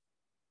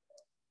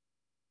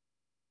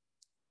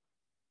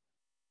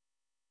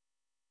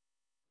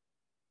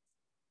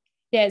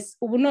 Yes,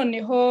 ubu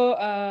noneho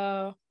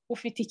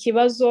ufite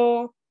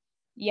ikibazo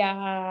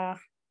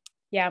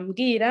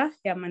yambwira,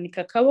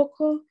 yamanika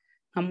akaboko,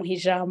 nkamuha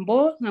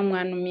ijambo,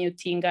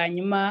 nkamwanumiutinga,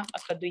 hanyuma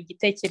akaduha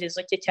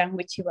igitekerezo cye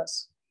cyangwa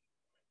ikibazo.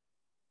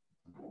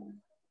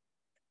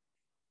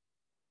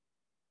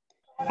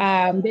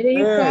 Mbere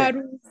y'uko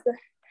haruza.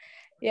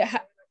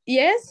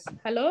 Yes,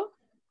 hello?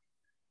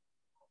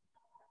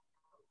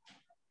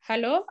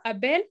 Hello,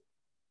 Abel?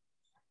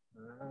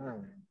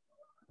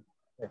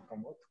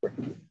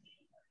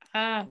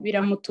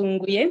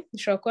 Biramutunguye,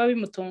 bishobora kuba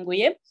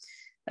bimutunguye.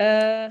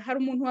 Hari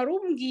umuntu wari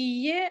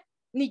umbwiye,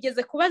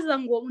 nigeze kubaza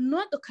ngo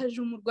imodoka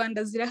mu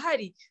Rwanda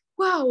zirahari?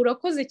 Wow,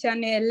 urakoze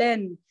cyane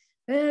Helen.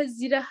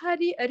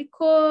 Zirahari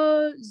ariko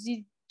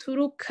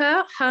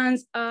zituruka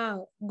hands.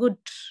 Good.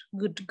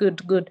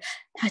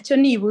 Ntacyo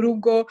nibura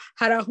ubwo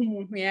hari aho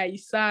umuntu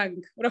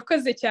yayisanga.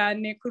 Urakoze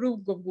cyane kuri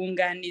ubwo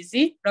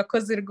bwunganizi,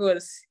 urakoze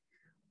rwose.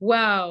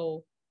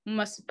 Wow, mu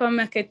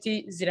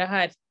masupermarket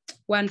zirahari.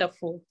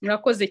 Wonderful,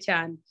 murakoze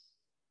cyane.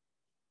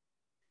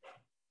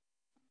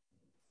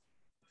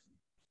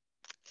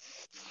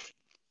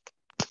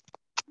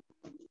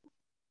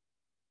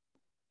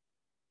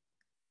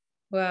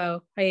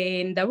 Wow,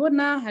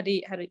 ndabona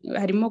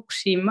harimo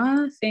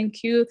gushima.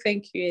 Thank you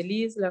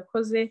Elise,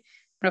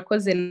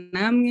 murakoze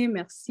namwe,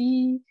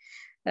 merci.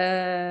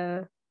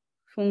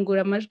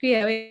 Fungura amajwi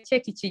yawe,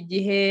 cyeka iki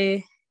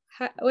gihe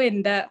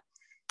wenda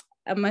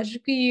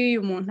amajwi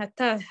y'uyu muntu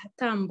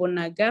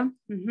atambonaga.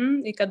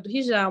 Reka duhe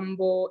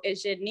ijambo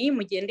Eugenie,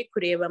 mugende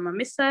kureba ama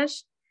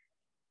message.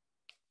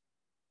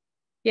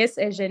 Yes,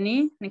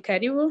 Eugenie, ni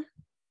karibu,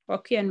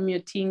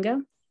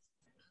 wakwiyanmutinga.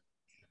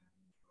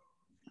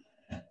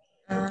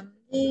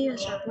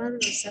 Ashaka kuba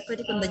urusaku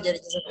ariko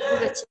ndagerageza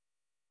kuvuga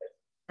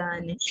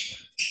cyane.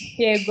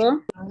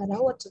 Yego. Hari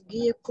aho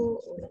watubwiye ko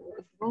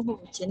ubwonko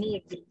bukeneye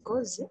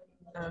glucose,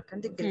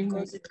 kandi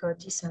glucose twaba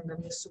tuyisanga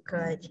mu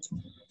isukari.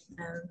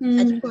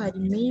 Ariko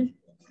harimo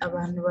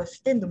abantu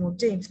bafite,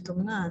 umubyeyi mfite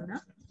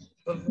umwana,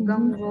 bavuga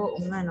ngo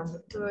umwana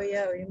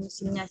mutoya uri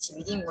munsi y'imyaka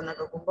 2 ngo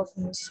nagomba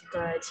kunywa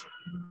isukari.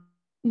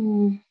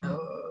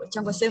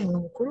 Cyangwa se umuntu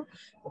mukuru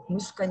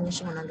kunywa isukari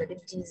nyinshi ngo ntabwo ari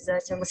byiza,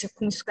 cyangwa se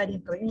kunywa isukari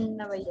akaba ari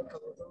n'abayireka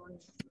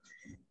burundu.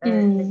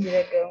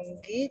 Ndagiraga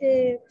umbwire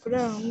kuri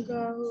aho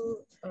ngaho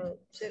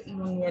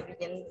umuntu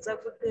yabigenza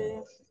gute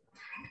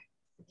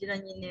kugira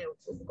nyine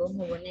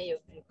ubwonko buboneye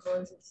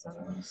glucose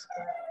dusanga mu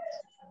isukari.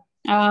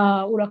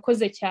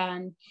 Urakoze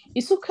cyane.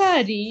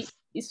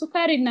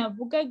 Isukari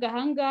navugaga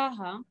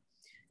ahangaha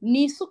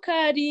ni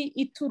isukari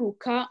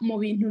ituruka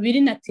mu bintu biri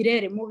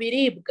naturere, mu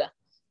biribwa.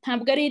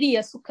 Ntabwo ari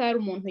iriya sukari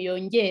umuntu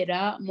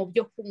yongera mu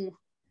byo kunywa.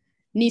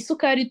 Ni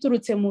isukari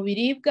iturutse mu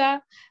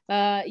biribwa.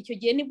 Icyo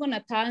gihe nibwo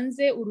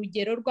natanze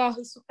urugero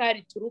rw'aho isukari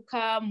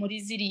ituruka muri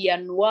ziriya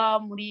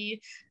noix,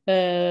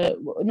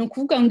 ni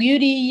ukuvuga ngo iyo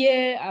uriye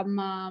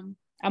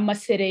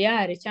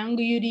amasereyare cyangwa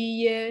iyo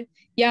uriye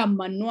ya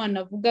manoix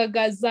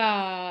navugaga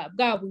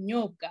bwa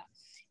bunyobwa,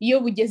 iyo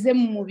bugeze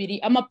mu mubiri,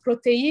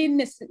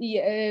 amaproteine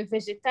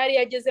vegetari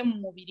yageze mu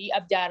mubiri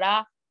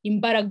abyara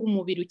imbaraga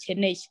umubiri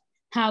ukeneye.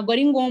 ntabwo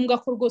ari ngombwa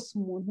ko rwose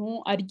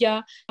umuntu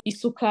arya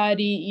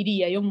isukari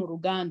iriya yo mu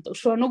ruganda.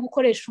 Ushobora no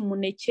gukoresha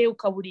umuneke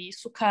ukabura iyi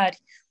sukari.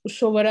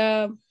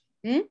 Ushobora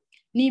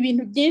ni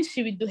ibintu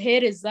byinshi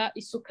biduhereza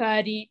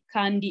isukari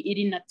kandi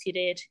iri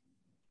natirere,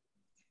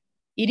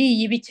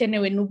 iriya iba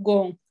ikenewe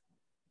n'ubwonko.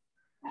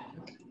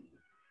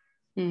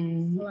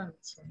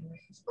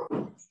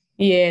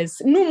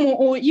 Yes.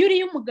 Iyo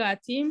uriye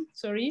umugati,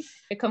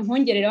 reka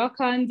nkongerereho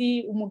kandi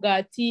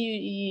umugati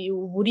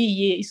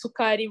uburiye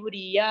isukari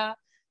buriya,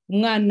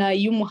 umwana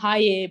iyo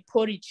umuhaye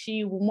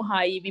porici uba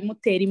umuhaye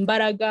ibimutera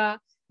imbaraga,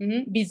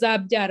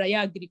 bizabyara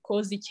ya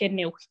glucose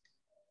ikenewe.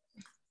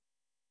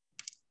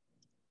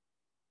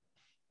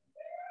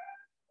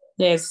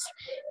 Yes.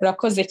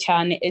 Urakoze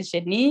cyane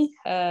Eugenie.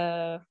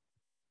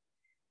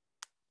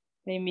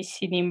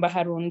 Remisi nimba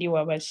hari undi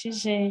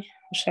wabajije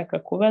ushaka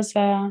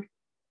kubaza.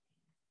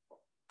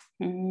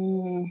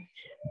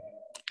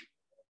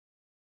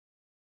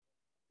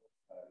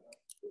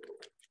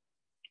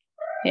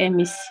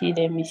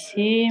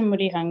 Remisi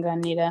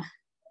murihanganira.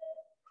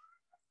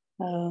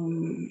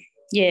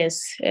 Yes.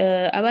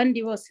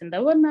 Abandi bose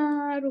ndabona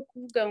ari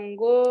ukuvuga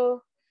ngo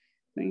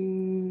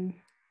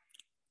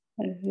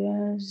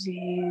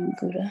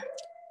zingura.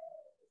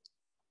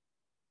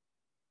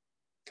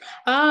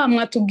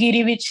 Mwatubwira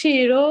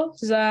ibiciro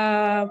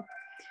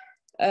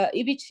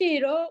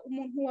ibiciro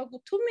umuntu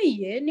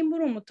wagutumiye, nimba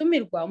uri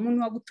umutumirwa,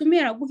 umuntu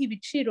wagutumiye araguha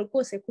ibiciro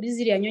rwose kuri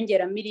ziriya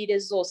nyongeramirire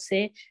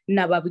zose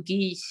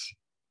nababwiye.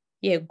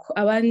 Yego,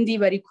 abandi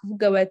bari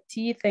kuvuga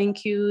bati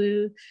thank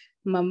you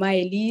Mama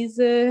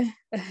Elise,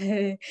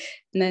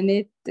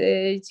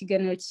 Nanette,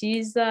 ikiganiro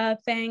cyiza,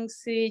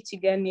 thanks,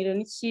 ikiganiro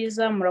ni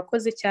cyiza,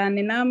 murakoze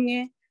cyane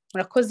namwe,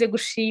 murakoze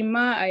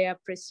gushima, I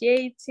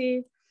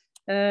appreciate.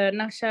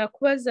 Nashaka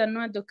kubaza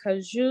noix de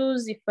cajou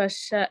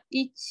zifasha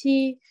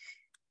iki?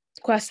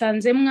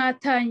 Twasanze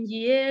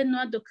mwatangiye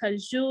noix de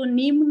cajou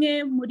ni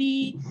imwe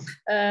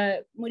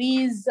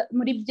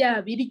muri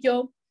bya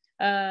biryo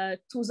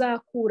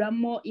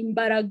tuzakuramo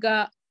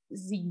imbaraga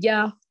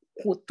zijya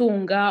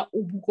gutunga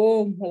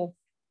ubwonko.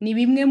 Ni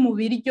bimwe mu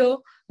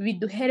biryo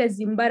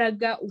biduhereza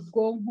imbaraga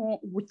ubwonko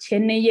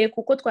bukeneye,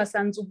 kuko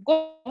twasanze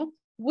ubwonko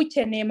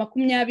bukeneye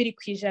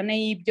 20%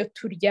 y'ibyo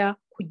turya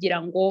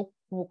kugira ngo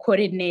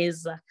bukore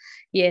neza.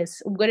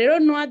 Yes, ubwo rero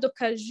noix de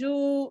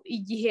cajou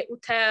igihe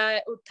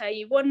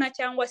utayibona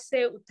cyangwa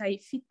se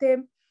utayifite,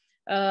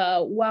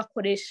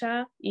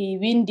 wakoresha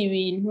ibindi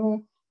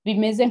bintu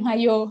bimeze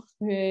nkayo,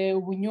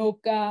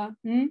 ubunyobwa,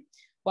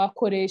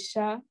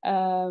 wakoresha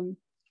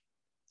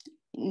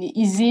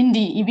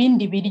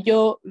ibindi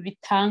biryo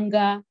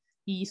bitanga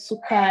iyi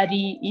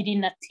sukari iri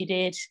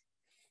natirere.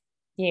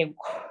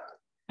 Yego,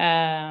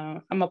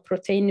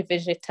 amaproteine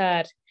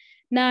vegetale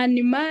na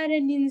animale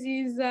ni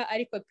nziza,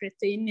 ariko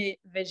proteine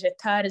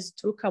vegetale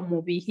zituruka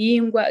mu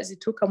bihingwa,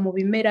 zituruka mu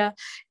bimera,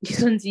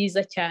 nizo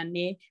nziza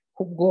cyane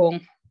ku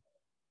bwonko.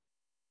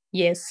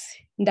 Yes,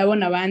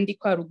 ndabona abandi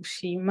ko ari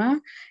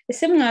ugushima.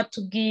 Ese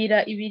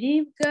mwatubwira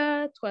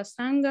ibiribwa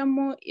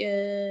twasangamo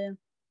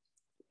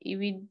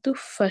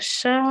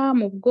ibidufasha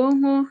mu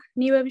bwonko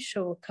niba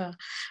bishoboka?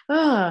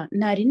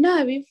 Nari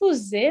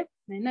nabivuze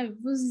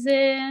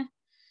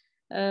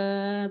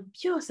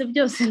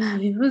byose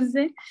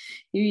nabivuze.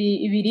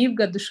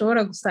 Ibiribwa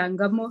dushobora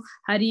gusangamo,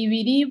 hari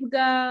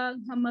ibiribwa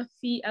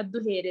nk'amafi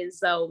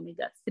aduhereza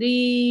omega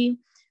 3,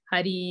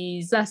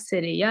 hari za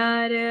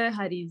sereyale,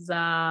 hari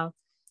za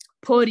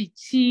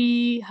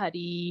poriki,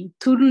 hari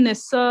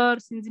tournesol,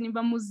 sinzi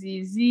nimba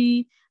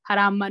muzizi,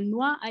 hari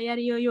amanwa ayo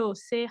ariyo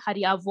yose,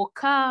 hari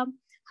avoka,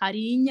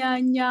 hari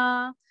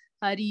inyanya,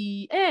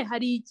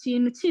 hari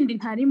ikintu kindi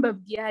ntari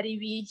mbabwiye, hari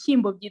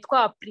ibishyimbo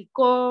byitwa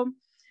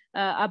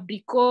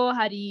abricot,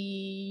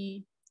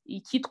 hari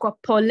icyitwa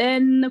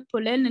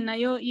pollen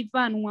nayo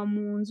ivanwa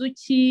mu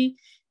nzuki,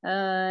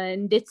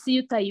 ndetse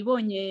iyo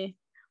utayibonye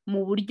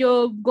mu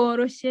buryo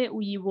bworoshye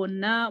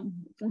uyibona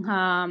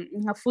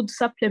nka food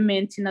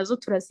supplement, nazo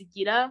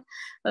turazigira.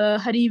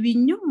 Hari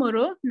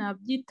ibinyomoro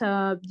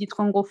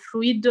byitwa ngo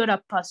fruit de la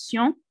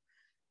passion.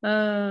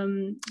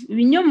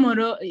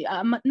 Ibinyomoro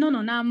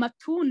ni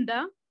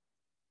amatunda,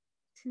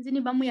 sinzi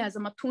niba muyaza,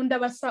 amatunda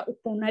basa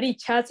ukuntu ari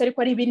icyatsi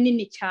ariko ari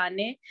binini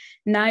cyane,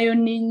 nayo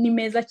ni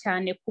meza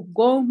cyane ku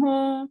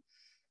bwonko.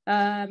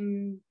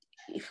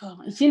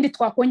 Ikindi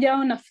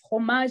twakongeraho na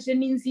fromage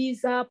ni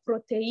nziza,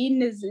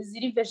 proteine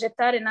ziri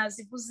vegetale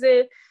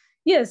nazivuze.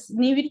 Yes,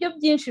 ni ibiryo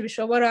byinshi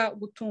bishobora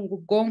gutunga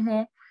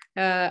ubwonko,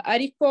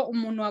 ariko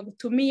umuntu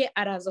wagutumiye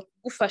araza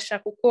kugufasha,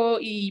 kuko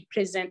iyi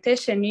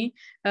presentation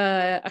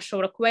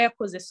ashobora kuba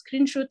yakoze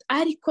screenshot,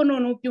 ariko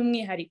noneho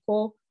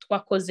by'umwihariko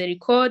twakoze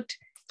record,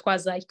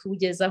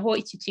 twazakikugezaho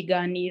iki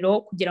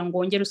kiganiro kugira ngo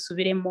wongere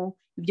usubiremo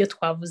ibyo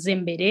twavuze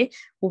mbere,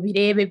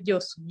 ubirebe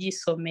byose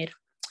ubyisomera.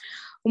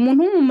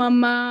 Umuntu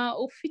w'umumama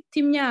ufite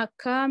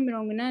imyaka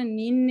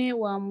 84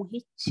 wamuha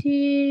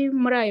iki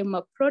muri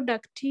ayo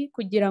product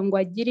kugira ngo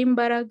agire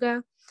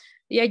imbaraga?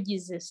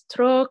 Yagize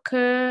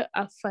stroke,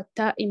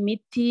 afata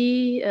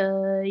imiti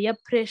ya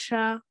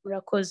pressure.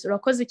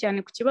 Urakoze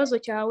cyane ku kibazo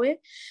cyawe.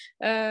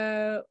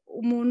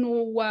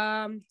 Umuntu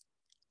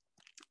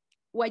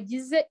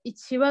wagize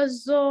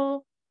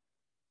ikibazo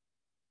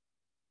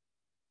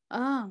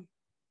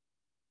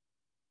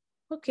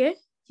okay,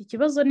 iki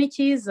kibazo ni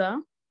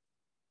cyiza,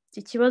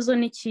 iki kibazo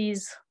ni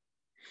cyiza.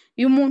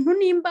 Uyu muntu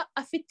nimba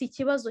afite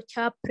ikibazo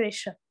cya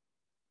pressure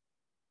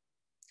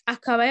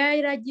akaba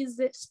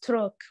yaragize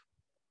stroke,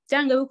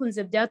 cyangwa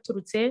bikunze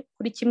byaturutse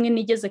kuri kimwe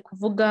nigeze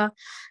kuvuga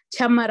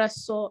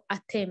cy'amaraso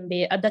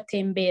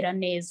adatembera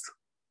neza.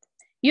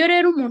 Iyo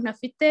rero umuntu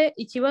afite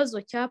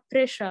ikibazo cya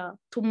pressure,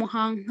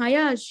 tumuha nka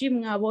ya ji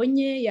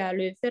mwabonye ya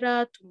aloe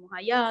vera,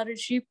 tumuha ya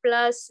ji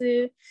plus,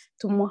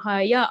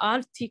 tumuha ya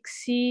arctic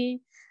sea,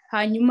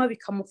 hanyuma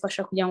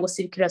bikamufasha kugira ngo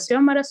circulation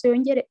y'amaraso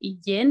yongere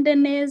igende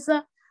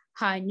neza,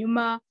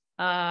 hanyuma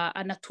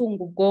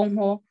anatunga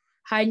ubwonko.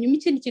 Hanyuma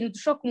ikindi kintu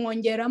dushobora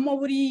kumwongeramo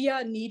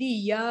buriya ni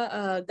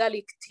iriya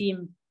garlic tea.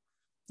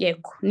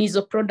 Yego,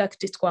 nizo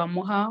product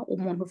twamuha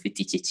umuntu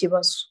ufite iki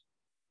kibazo.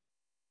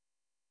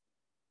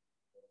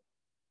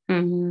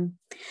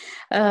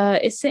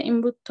 Ese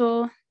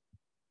imbuto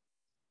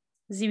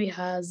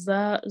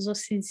z'ibihaza zo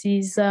si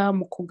nziza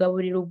mu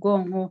kugaburira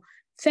ubwonko?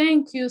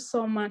 Thank you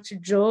so much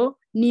Joe.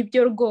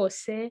 Nibyo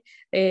rwose,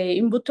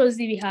 imbuto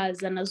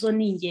z'ibihaza nazo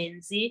ni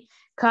ingenzi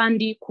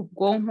kandi ku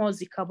bwonko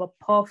zikaba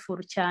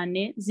powerful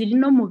cyane, ziri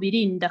no mu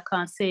birinda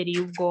kanseri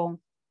y'ubwonko.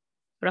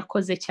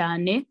 Urakoze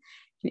cyane,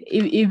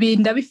 ibi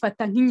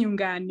ndabifata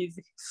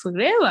nk'inyunganizi.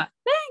 Sureba,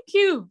 thank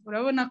you.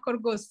 Urabona ko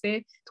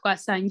rwose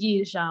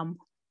twasangiye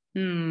ijambo.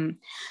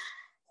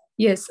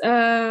 Yes,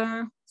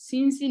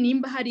 sinzi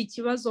nimba hari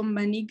ikibazo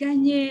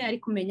mbaniganye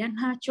ariko kumenya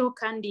ntacyo,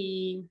 kandi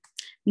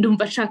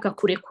ndumva nshaka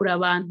kurekura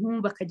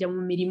abantu bakajya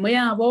mu mirimo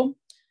yabo.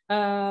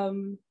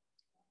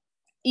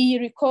 Iyi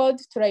record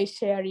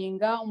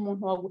turayisharinga,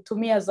 umuntu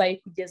wagutumiye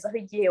azayikugezaho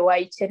igihe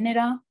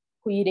wayikenera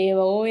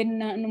kuyireba wowe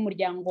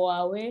n'umuryango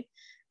wawe,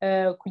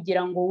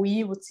 kugira ngo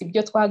wiyibutse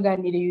ibyo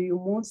twaganiriye uyu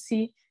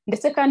munsi.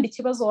 Ndetse kandi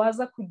ikibazo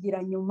waza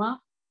kugira nyuma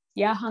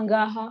y'aha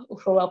ngaha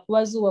ushobora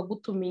kubaza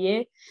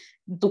uwagutumiye,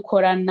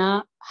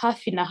 dukorana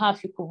hafi na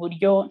hafi ku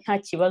buryo nta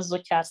kibazo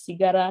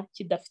cyasigara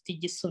kidafite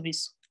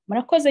igisubizo.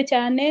 Murakoze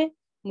cyane,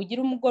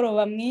 mugire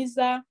umugoroba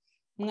mwiza,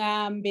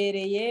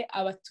 mwambereye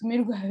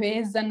abatumirwa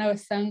beza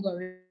n'abasangwa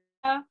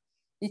beza.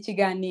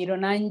 Ikiganiro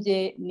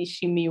nanjye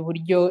nishimiye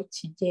uburyo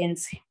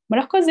kigenze.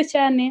 Murakoze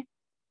cyane,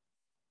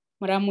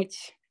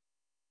 muramuke.